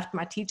when I left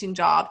my teaching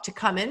job to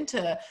come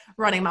into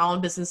running my own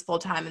business full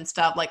time and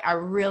stuff, like I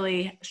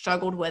really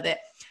struggled with it.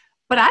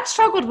 But I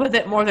struggled with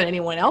it more than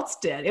anyone else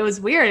did. It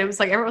was weird. It was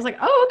like, everyone was like,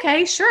 oh,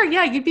 okay, sure.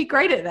 Yeah, you'd be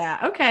great at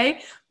that.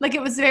 Okay. Like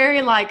it was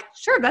very like,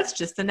 sure, that's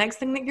just the next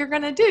thing that you're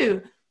going to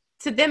do.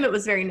 To them, it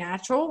was very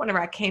natural whenever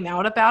I came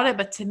out about it.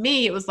 But to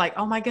me, it was like,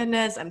 oh my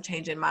goodness, I'm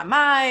changing my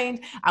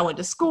mind. I went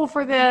to school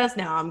for this.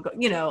 Now I'm,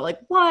 like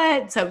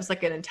what? So it was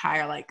like an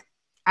entire like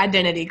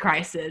identity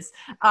crisis.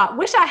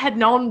 Wish I had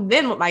known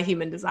then what my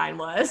human design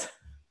was.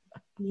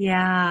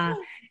 Yeah.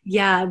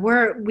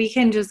 We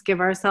can just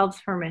give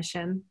ourselves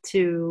permission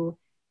to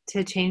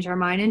change our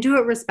mind and do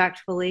it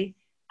respectfully.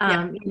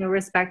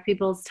 Respect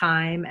people's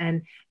time.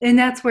 And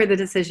that's where the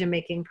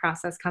decision-making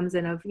process comes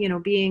in of,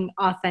 being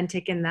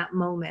authentic in that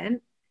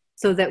moment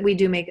so that we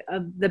do make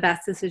the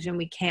best decision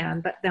we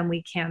can, but then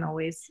we can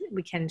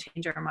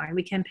change our mind.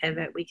 We can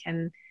pivot. We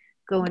can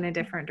go in a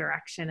different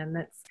direction. And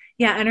that's,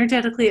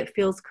 energetically, it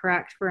feels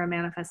correct for a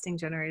manifesting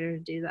generator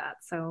to do that.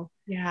 So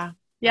yeah.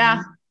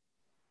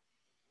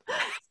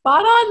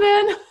 Spot on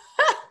then.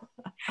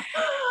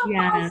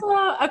 Yeah.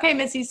 Awesome. Okay,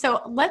 Missy.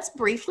 So let's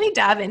briefly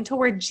dive into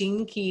where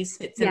Gene Keys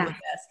fits in with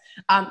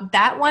this.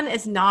 That one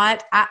is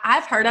not,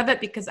 I've heard of it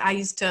because I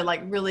used to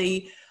like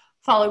really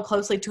follow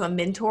closely to a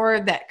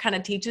mentor that kind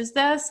of teaches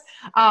this.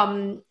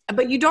 But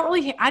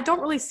I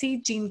don't really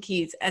see Gene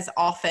Keys as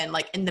often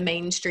like in the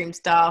mainstream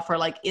stuff or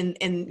like in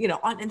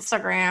on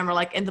Instagram or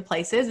like in the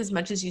places as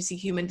much as you see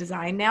human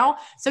design now.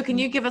 So can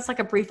you give us like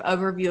a brief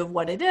overview of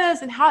what it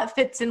is and how it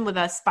fits in with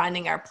us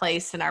finding our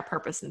place and our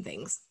purpose and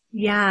things?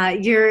 Yeah,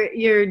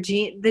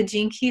 the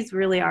Gene Keys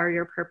really are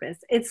your purpose.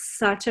 It's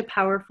such a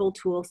powerful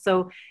tool.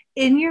 So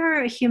in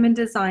your human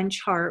design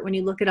chart, when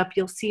you look it up,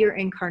 you'll see your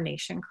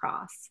incarnation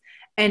cross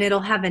and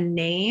it'll have a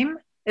name.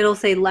 It'll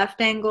say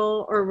left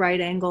angle or right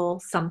angle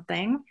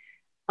something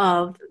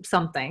of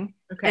something.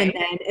 Okay. And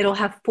then it'll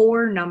have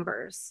 4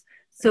 numbers.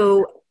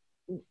 So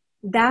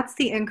that's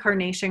the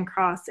incarnation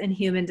cross in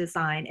human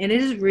design. And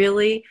it is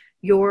really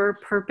your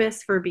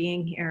purpose for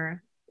being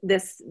here.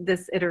 This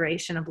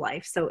iteration of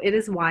life. So it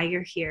is why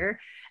you're here.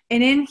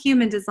 And in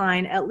human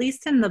design, at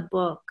least in the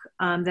book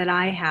that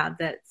I have,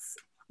 that's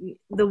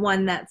the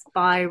one that's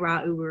by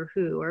Ra Uru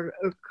Hu or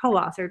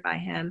co-authored by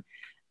him,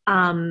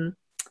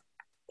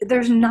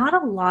 there's not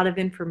a lot of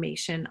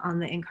information on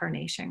the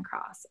incarnation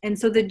cross. And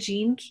so the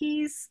Gene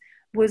Keys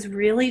was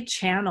really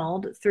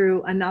channeled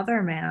through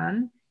another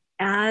man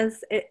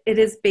as it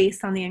is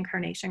based on the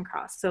incarnation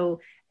cross. So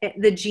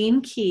the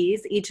Gene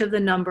Keys, each of the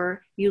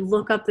number, you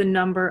look up the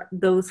number,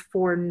 those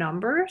 4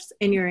 numbers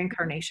in your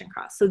incarnation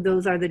cross. So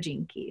those are the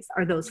Gene Keys,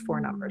 are those 4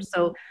 numbers.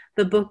 So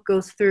the book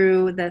goes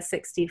through the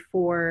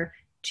 64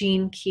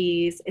 Gene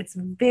Keys. It's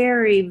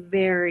very,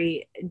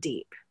 very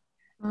deep.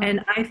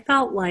 And I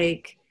felt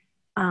like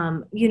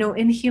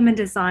in human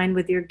design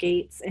with your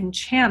gates and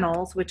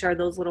channels, which are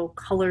those little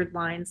colored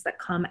lines that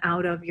come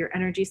out of your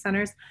energy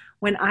centers.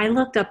 When I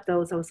looked up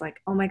those, I was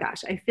like, oh my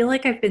gosh, I feel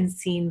like I've been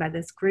seen by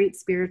this great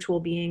spiritual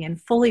being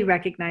and fully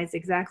recognized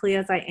exactly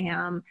as I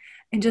am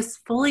and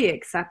just fully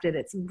accepted.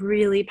 It's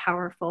really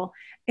powerful.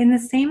 And the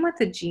same with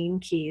the gene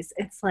keys.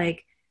 It's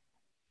like,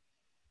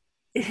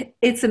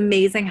 it's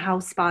amazing how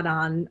spot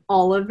on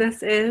all of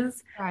this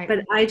is. Right.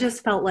 But I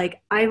just felt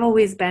like I've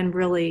always been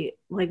really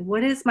like,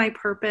 what is my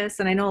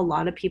purpose? And I know a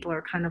lot of people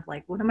are kind of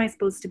like, what am I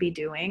supposed to be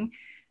doing?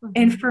 Mm-hmm.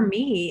 And for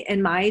me,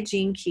 in my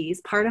gene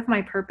keys, part of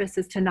my purpose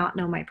is to not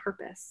know my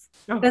purpose.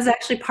 Oh. That's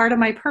actually part of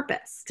my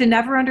purpose, to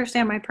never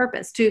understand my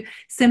purpose, to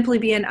simply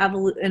be an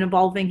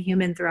evolving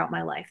human throughout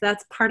my life.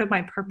 That's part of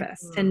my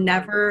purpose, mm-hmm.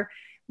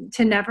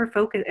 to never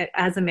focus.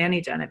 As a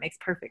Mani-Gen, it makes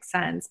perfect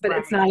sense, but right.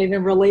 It's not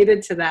even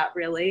related to that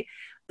really.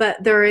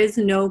 But there is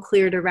no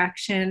clear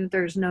direction.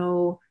 There's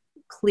no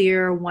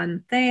clear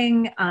one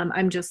thing.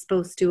 I'm just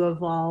supposed to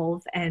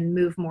evolve and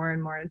move more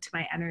and more into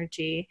my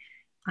energy.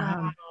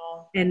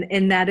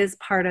 And that is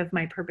part of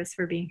my purpose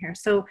for being here.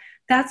 So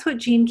that's what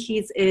Gene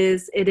Keys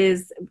is. It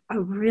is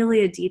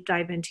really a deep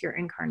dive into your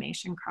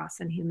incarnation cross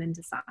and human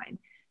design.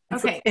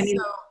 Okay.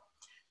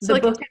 So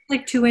the book is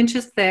like 2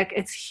 inches thick.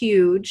 It's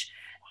huge.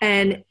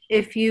 And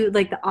if you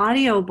like the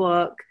audio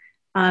book,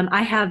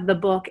 I have the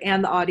book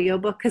and the audio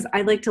book because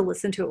I like to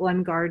listen to it while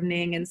I'm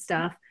gardening and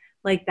stuff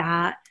like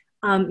that.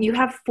 You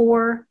have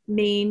 4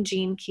 main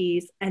gene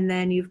keys, and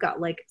then you've got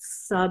like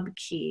sub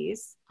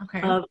keys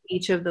of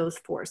each of those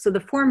 4. So the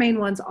 4 main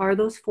ones are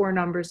those 4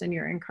 numbers in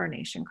your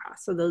incarnation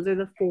cross. So those are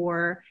the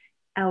 4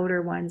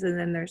 outer ones. And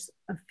then there's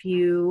a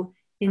few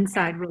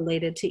inside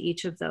related to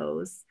each of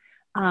those.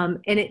 And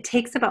it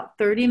takes about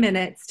 30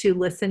 minutes to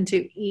listen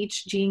to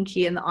each gene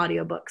key in the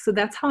audiobook. So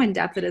that's how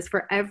in-depth it is.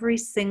 For every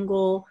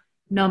single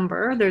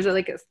number, there's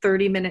like a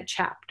 30-minute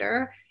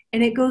chapter,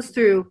 and it goes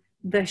through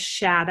the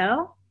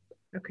shadow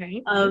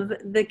of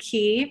the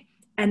key,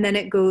 and then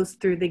it goes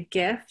through the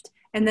gift,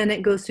 and then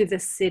it goes through the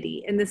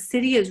siddhi. And the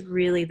siddhi is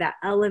really that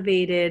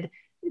elevated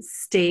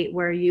state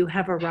where you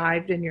have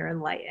arrived and you're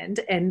enlightened.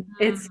 And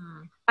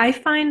I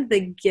find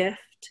the gift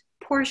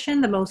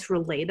portion the most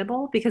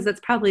relatable because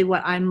that's probably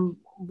what I'm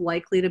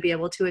likely to be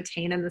able to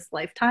attain in this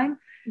lifetime.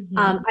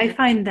 Mm-hmm. I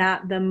find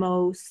that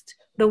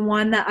the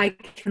one that I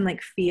can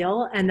like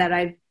feel and that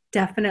I've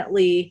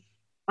definitely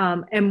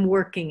am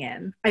working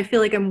in. I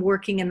feel like I'm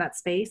working in that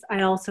space.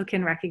 I also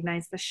can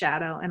recognize the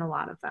shadow in a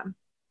lot of them.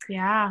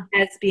 Yeah.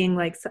 As being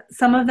like,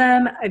 some of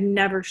them I've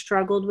never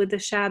struggled with the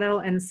shadow,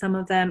 and some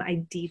of them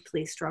I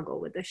deeply struggle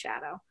with the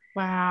shadow.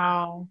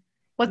 Wow.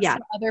 What's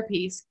the other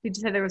piece? Did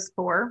you say there was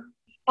 4?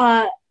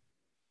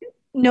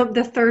 No,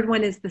 the third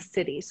one is the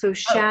siddhi. So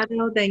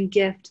shadow, then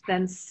gift,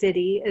 then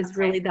siddhi is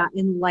really that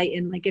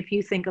enlightened. Like if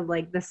you think of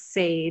like the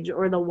sage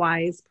or the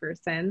wise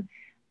person,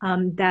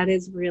 that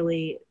is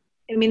really,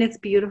 I mean, it's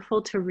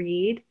beautiful to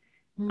read.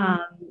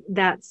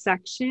 That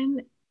section,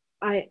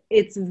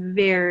 it's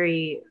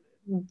very,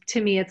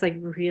 to me, it's like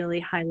really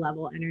high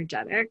level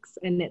energetics,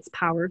 and it's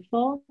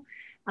powerful.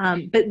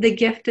 But the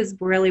gift is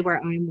really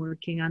where I'm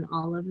working on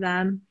all of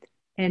them.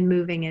 And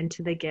moving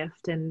into the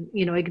gift and,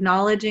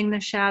 acknowledging the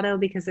shadow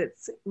because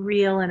it's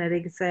real and it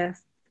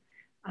exists.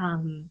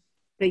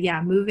 But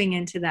yeah, moving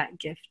into that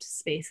gift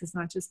space as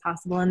much as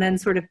possible. And then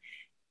sort of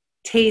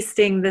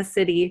tasting the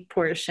siddhi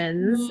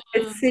portions.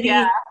 It's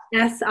siddhi,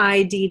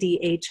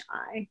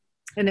 Siddhi.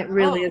 And it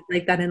really is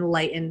like that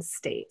enlightened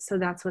state. So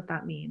that's what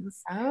that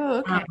means. Oh,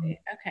 okay.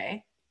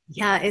 Okay.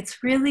 Yeah,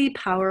 it's really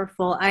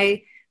powerful.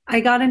 I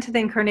got into the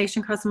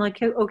incarnation cross. I'm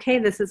like, okay,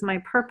 this is my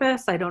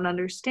purpose. I don't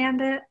understand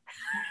it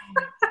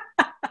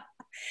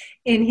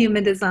in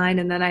human design.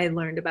 And then I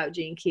learned about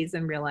gene keys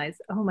and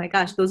realized, oh my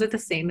gosh, those are the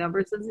same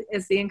numbers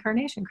as the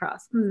incarnation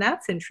cross.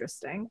 That's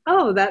interesting.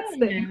 Oh, that's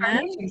the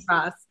incarnation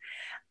cross.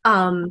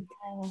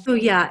 So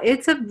yeah,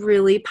 it's a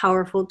really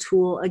powerful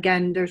tool.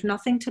 Again, there's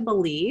nothing to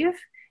believe.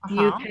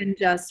 You can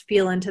just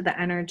feel into the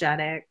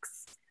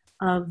energetics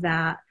of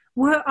that.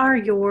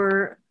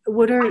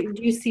 Do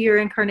you see your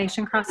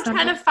incarnation cross number?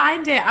 I'm trying to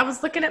find it. I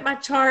was looking at my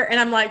chart and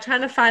I'm like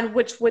trying to find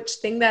which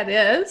thing that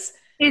is.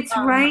 It's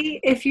right.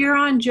 If you're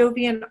on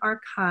Jovian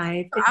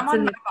Archive. I'm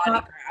on my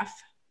body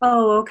graph.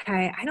 Oh,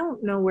 okay. I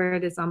don't know where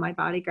it is on my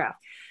body graph.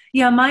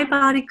 Yeah, my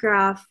body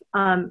graph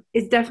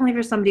is definitely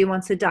for somebody who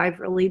wants to dive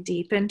really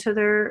deep into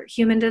their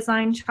human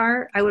design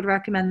chart. I would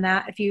recommend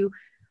that. If you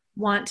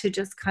want to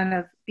just kind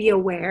of be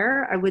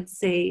aware, I would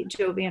say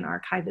Jovian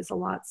Archive is a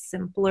lot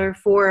simpler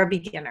for a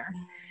beginner.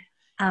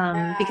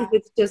 Because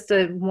it's just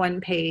a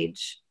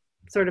 1-page,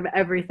 sort of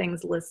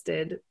everything's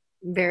listed,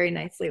 very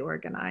nicely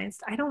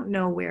organized. I don't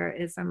know where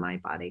it is on my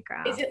body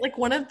graph. Is it like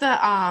one of the,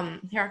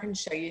 here I can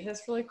show you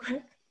this really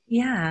quick.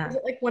 Yeah. Is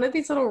it like one of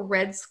these little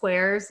red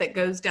squares that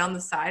goes down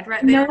the side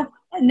right there?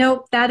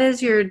 Nope. That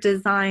is your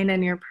design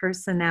and your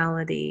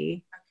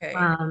personality. Okay.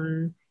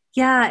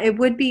 Yeah, it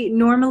would be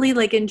normally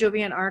like in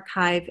Jovian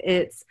Archive,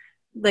 it's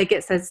like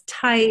it says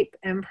type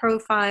and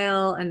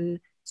profile and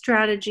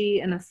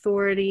strategy and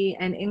authority,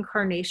 and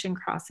incarnation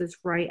cross is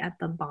right at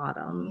the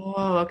bottom.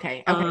 Oh,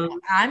 okay. Okay.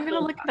 I'm going to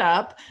look it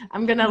up.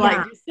 I'm going to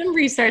Yeah. do some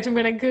research. I'm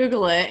going to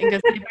Google it and go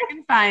see if I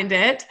can find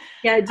it.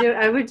 Yeah,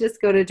 I would just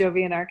go to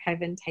Jovian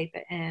Archive and type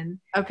it in.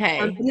 Okay.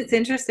 It's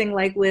interesting,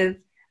 like with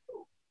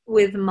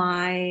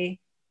my,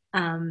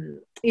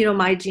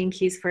 my gene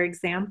keys, for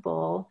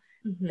example,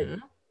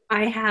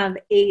 I have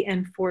 8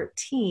 and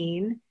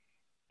 14,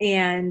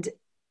 and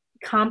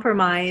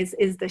compromise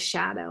is the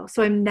shadow.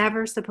 So I'm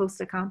never supposed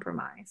to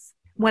compromise.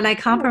 When I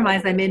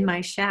compromise, I'm in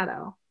my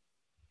shadow.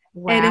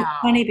 Wow. And it's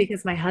funny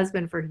because my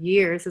husband for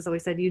years has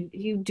always said,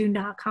 you do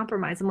not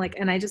compromise. I'm like,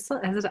 and I said,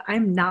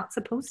 I'm not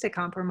supposed to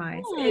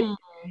compromise.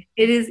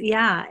 It is.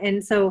 Yeah.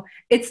 And so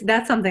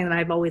that's something that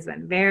I've always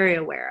been very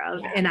aware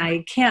of, and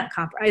I can't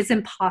compromise. It's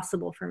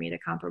impossible for me to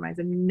compromise.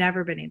 I've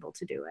never been able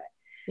to do it.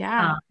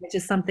 Yeah. It's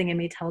just something in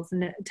me tells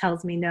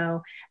me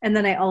no. And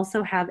then I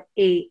also have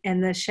 8,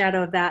 and the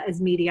shadow of that is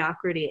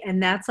mediocrity.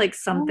 And that's like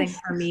something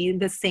for me,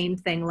 the same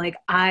thing. Like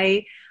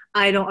I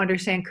don't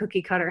understand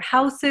cookie cutter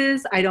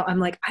houses. I don't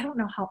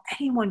know how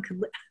anyone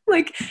could live.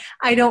 Like,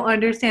 I don't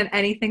understand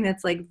anything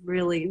that's like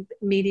really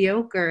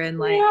mediocre. And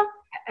like,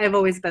 I've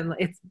always been,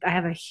 I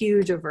have a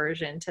huge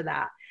aversion to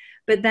that.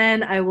 But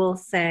then I will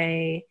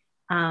say,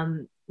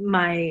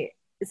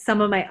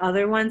 some of my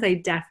other ones, I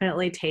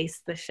definitely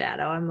taste the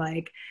shadow. I'm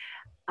like,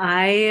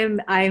 I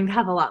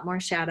have a lot more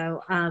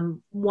shadow.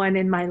 One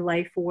in my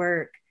life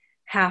work,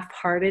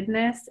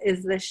 half-heartedness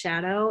is the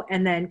shadow,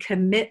 and then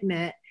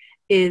commitment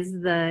is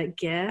the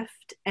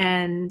gift.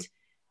 And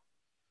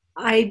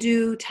I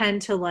do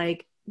tend to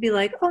like be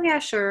like, oh yeah,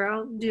 sure,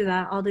 I'll do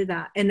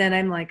that. And then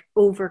I'm like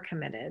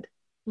overcommitted.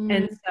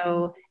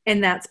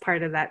 And that's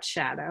part of that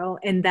shadow.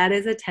 And that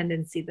is a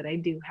tendency that I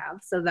do have.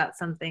 So that's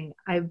something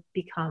I've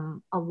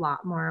become a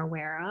lot more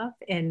aware of.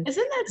 And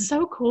isn't that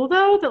so cool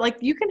though, that like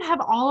you can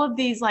have all of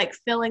these like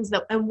feelings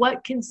and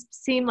what can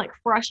seem like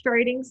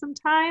frustrating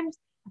sometimes.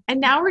 And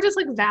now we're just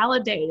like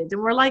validated,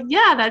 and we're like,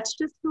 yeah, that's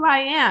just who I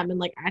am. And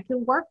like, I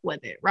can work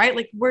with it. Right.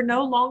 Like we're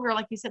no longer,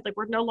 like you said, like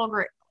we're no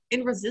longer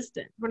in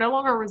resistance. We're no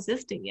longer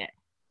resisting it.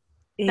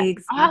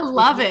 Exactly. I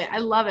love it. I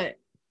love it.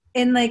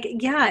 And like,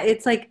 yeah,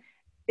 it's like,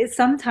 it's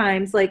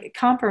sometimes like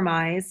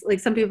compromise, like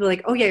some people are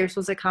like, oh yeah, you're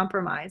supposed to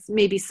compromise.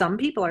 Maybe some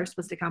people are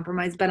supposed to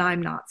compromise, but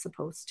I'm not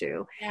supposed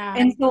to. Yeah.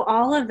 And so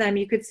all of them,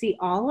 you could see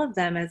all of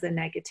them as a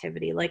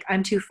negativity. Like,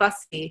 I'm too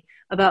fussy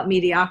about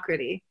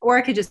mediocrity, or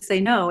I could just say,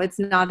 no, it's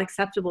not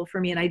acceptable for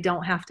me, and I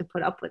don't have to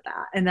put up with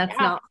that. And that's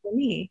not for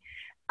me.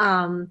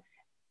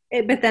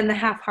 But then the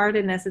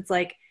half-heartedness, it's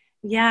like,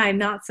 yeah, I'm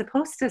not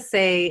supposed to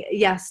say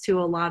yes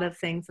to a lot of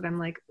things that I'm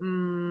like,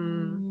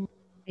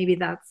 maybe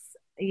that's,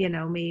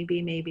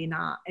 maybe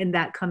not. And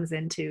that comes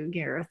into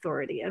your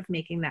authority of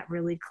making that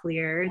really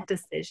clear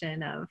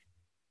decision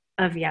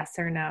of yes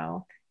or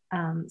no.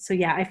 So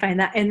yeah, I find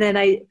that. And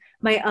then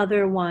my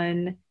other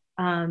one,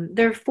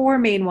 there are 4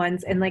 main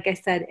ones. And like I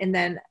said, and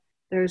then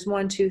there's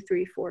 1, 2,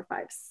 3, 4,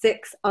 5,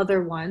 6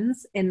 other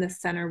ones in the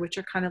center, which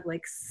are kind of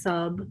like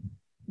sub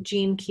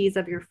gene keys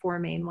of your 4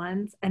 main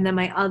ones. And then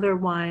my other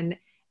one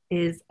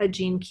is a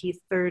gene key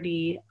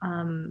 30,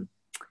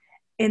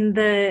 and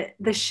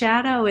the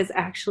shadow is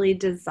actually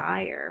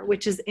desire,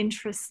 which is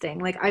interesting.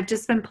 Like, I've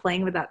just been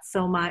playing with that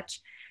so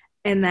much.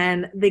 And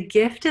then the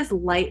gift is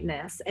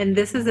lightness. And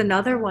this is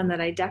another one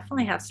that I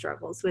definitely have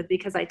struggles with,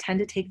 because I tend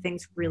to take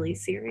things really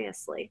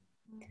seriously.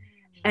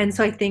 And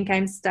so I think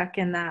I'm stuck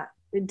in that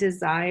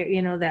desire,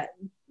 that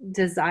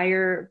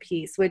desire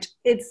piece, which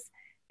it's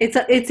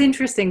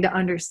interesting to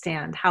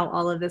understand how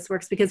all of this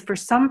works, because for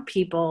some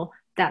people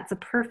that's a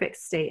perfect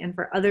state, and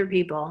for other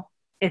people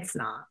it's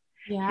not.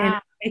 Yeah. And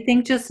I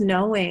think just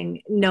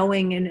knowing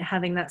and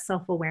having that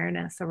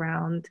self-awareness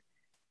around,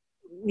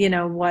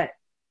 what,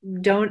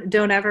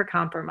 don't ever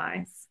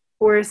compromise.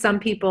 Or some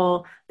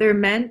people, they're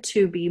meant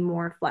to be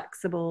more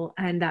flexible,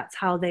 and that's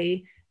how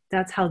they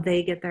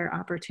get their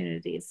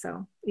opportunities.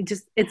 So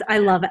I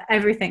love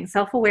everything,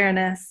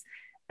 self-awareness,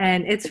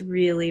 and it's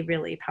really,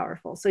 really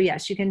powerful. So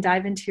yes, you can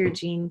dive into your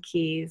gene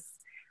keys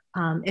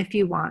if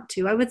you want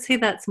to. I would say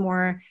that's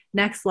more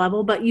next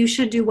level, but you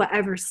should do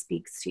whatever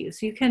speaks to you.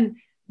 So you can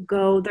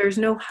go, there's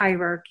no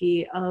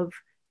hierarchy of,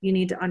 you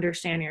need to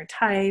understand your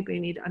type, you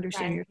need to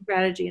understand your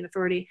strategy and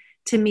authority.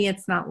 To me,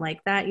 it's not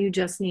like that. You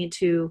just need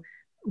to,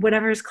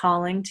 whatever's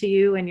calling to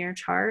you in your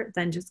chart,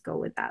 then just go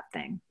with that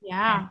thing.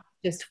 Yeah.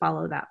 Just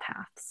follow that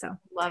path. So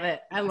love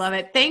it. I love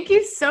it. Thank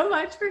you so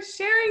much for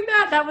sharing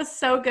that. That was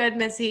so good,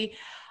 Missy.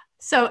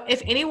 So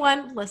if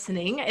anyone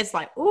listening is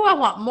like, oh, I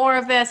want more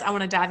of this, I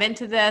want to dive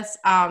into this,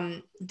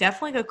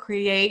 definitely go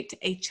create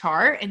a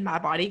chart in My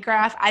Body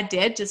Graph. I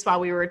did, just while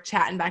we were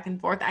chatting back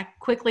and forth. I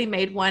quickly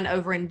made one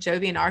over in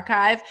Jovian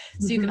Archive.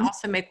 So you can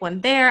also make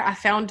one there. I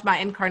found my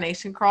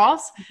incarnation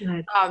cross.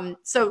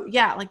 So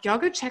yeah, like, y'all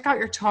go check out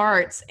your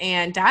charts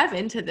and dive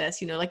into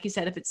this. Like you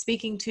said, if it's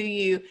speaking to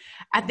you,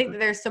 I think that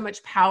there's so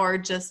much power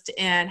just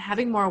in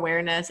having more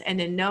awareness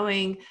and in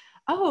knowing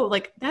oh,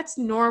 like that's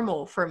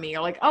normal for me,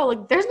 or like, oh,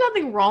 like there's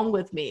nothing wrong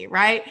with me.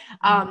 Right.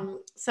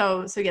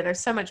 So yeah, there's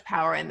so much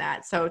power in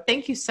that. So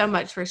thank you so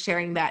much for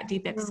sharing that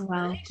deep You're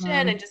explanation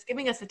welcome. and just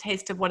giving us a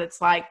taste of what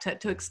it's like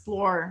to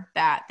explore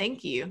that.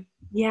 Thank you.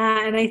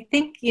 Yeah, and I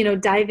think,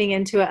 diving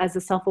into it as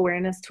a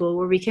self-awareness tool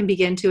where we can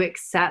begin to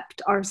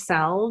accept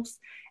ourselves.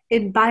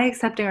 And by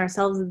accepting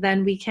ourselves,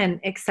 then we can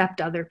accept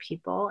other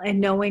people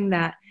and knowing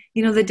that,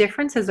 the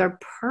differences are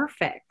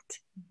perfect.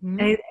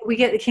 Mhm.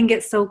 And can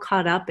get so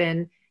caught up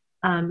in,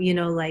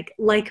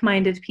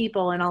 like-minded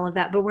people and all of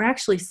that, but we're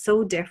actually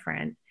so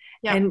different.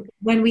 Yep. And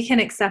when we can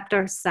accept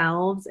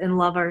ourselves and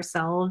love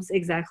ourselves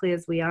exactly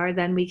as we are,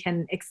 then we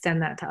can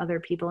extend that to other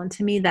people. And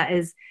to me, that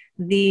is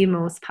the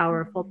most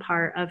powerful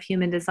part of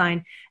human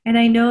design. And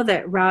I know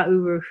that Ra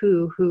Uru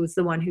Hu, who's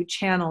the one who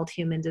channeled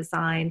human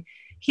design,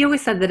 he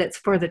always said that it's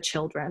for the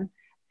children.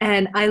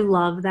 And I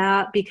love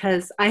that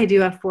because I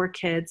do have 4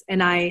 kids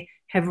and I've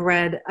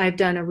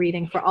done a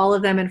reading for all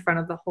of them in front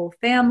of the whole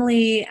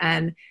family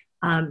and,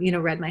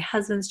 read my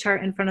husband's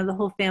chart in front of the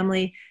whole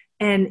family.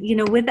 And,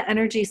 with the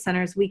energy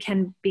centers, we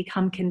can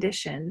become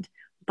conditioned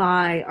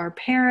by our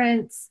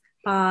parents,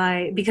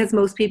 because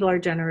most people are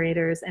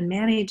generators and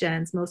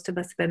Mani-Gens. Most of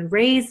us have been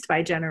raised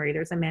by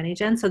generators and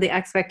Mani-Gens. So the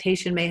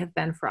expectation may have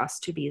been for us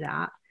to be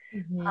that.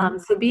 Mhm.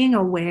 So being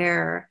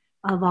aware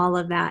of all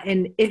of that.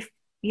 And if,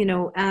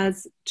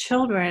 as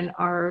children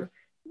are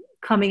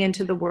coming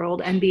into the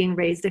world and being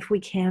raised, if we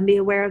can be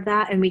aware of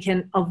that and we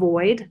can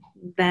avoid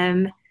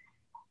them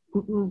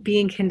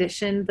being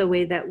conditioned the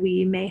way that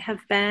we may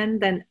have been,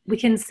 then we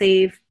can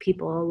save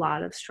people a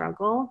lot of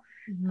struggle.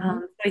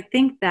 Mhm. I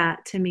think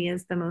that to me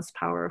is the most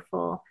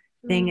powerful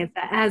thing, is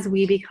that as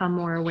we become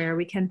more aware,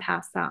 we can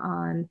pass that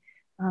on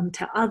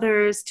to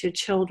others, to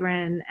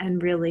children,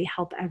 and really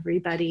help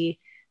everybody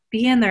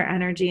be in their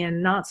energy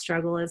and not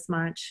struggle as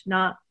much,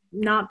 not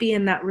be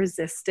in that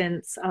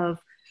resistance of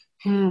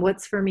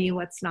what's for me,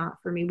 what's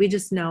not for me. We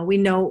just know, we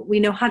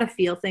know how to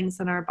feel things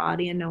in our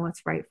body and know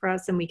what's right for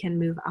us. And we can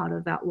move out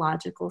of that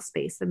logical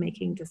space of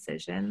making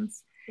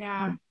decisions.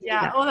 Yeah.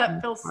 Yeah. That's Oh, the that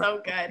most feels so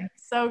powerful good. thing.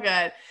 So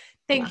good.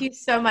 Thank Yeah. you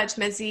so much,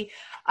 Missy.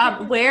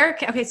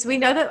 Okay, so we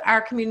know that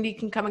our community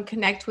can come and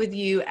connect with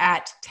you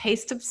at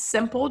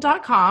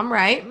tasteofsimple.com,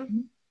 right?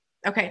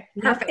 Okay,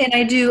 Yep. perfect. And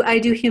I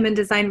do human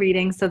design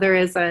readings. So there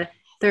is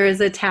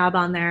a tab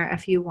on there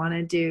if you want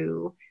to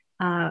do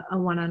a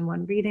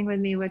one-on-one reading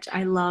with me, which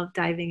I love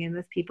diving in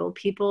with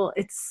people.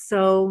 It's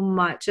so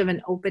much of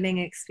an opening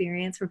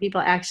experience for people.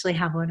 I actually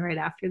have one right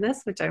after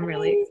this, which I'm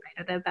really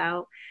excited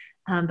about.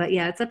 But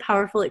yeah, it's a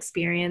powerful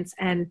experience,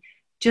 and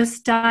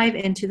just dive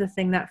into the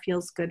thing that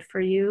feels good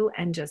for you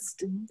and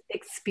just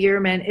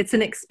experiment. It's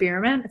an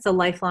experiment. It's a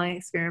lifelong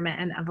experiment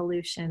and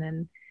evolution,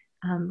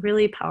 and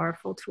really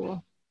powerful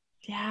tool.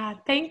 Yeah,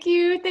 thank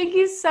you. Thank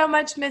you so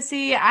much,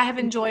 Missy. I have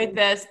enjoyed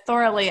this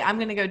thoroughly. I'm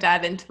going to go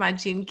dive into my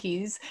Gene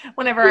Keys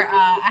whenever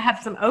I have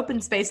some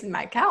open space in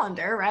my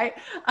calendar, right?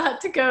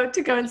 To go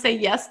and say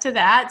yes to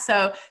that.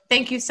 So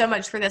thank you so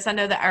much for this. I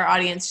know that our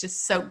audience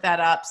just soaked that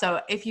up.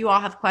 So if you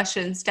all have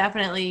questions,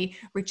 definitely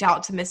reach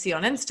out to Missy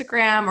on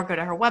Instagram or go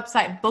to her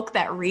website, book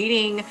that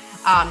reading,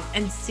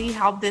 and see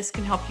how this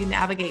can help you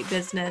navigate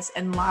business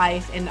and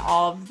life and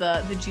all of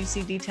the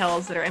juicy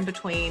details that are in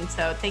between.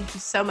 So thank you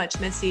so much,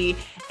 Missy.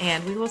 And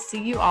we will see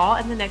you all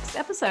in the next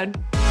episode.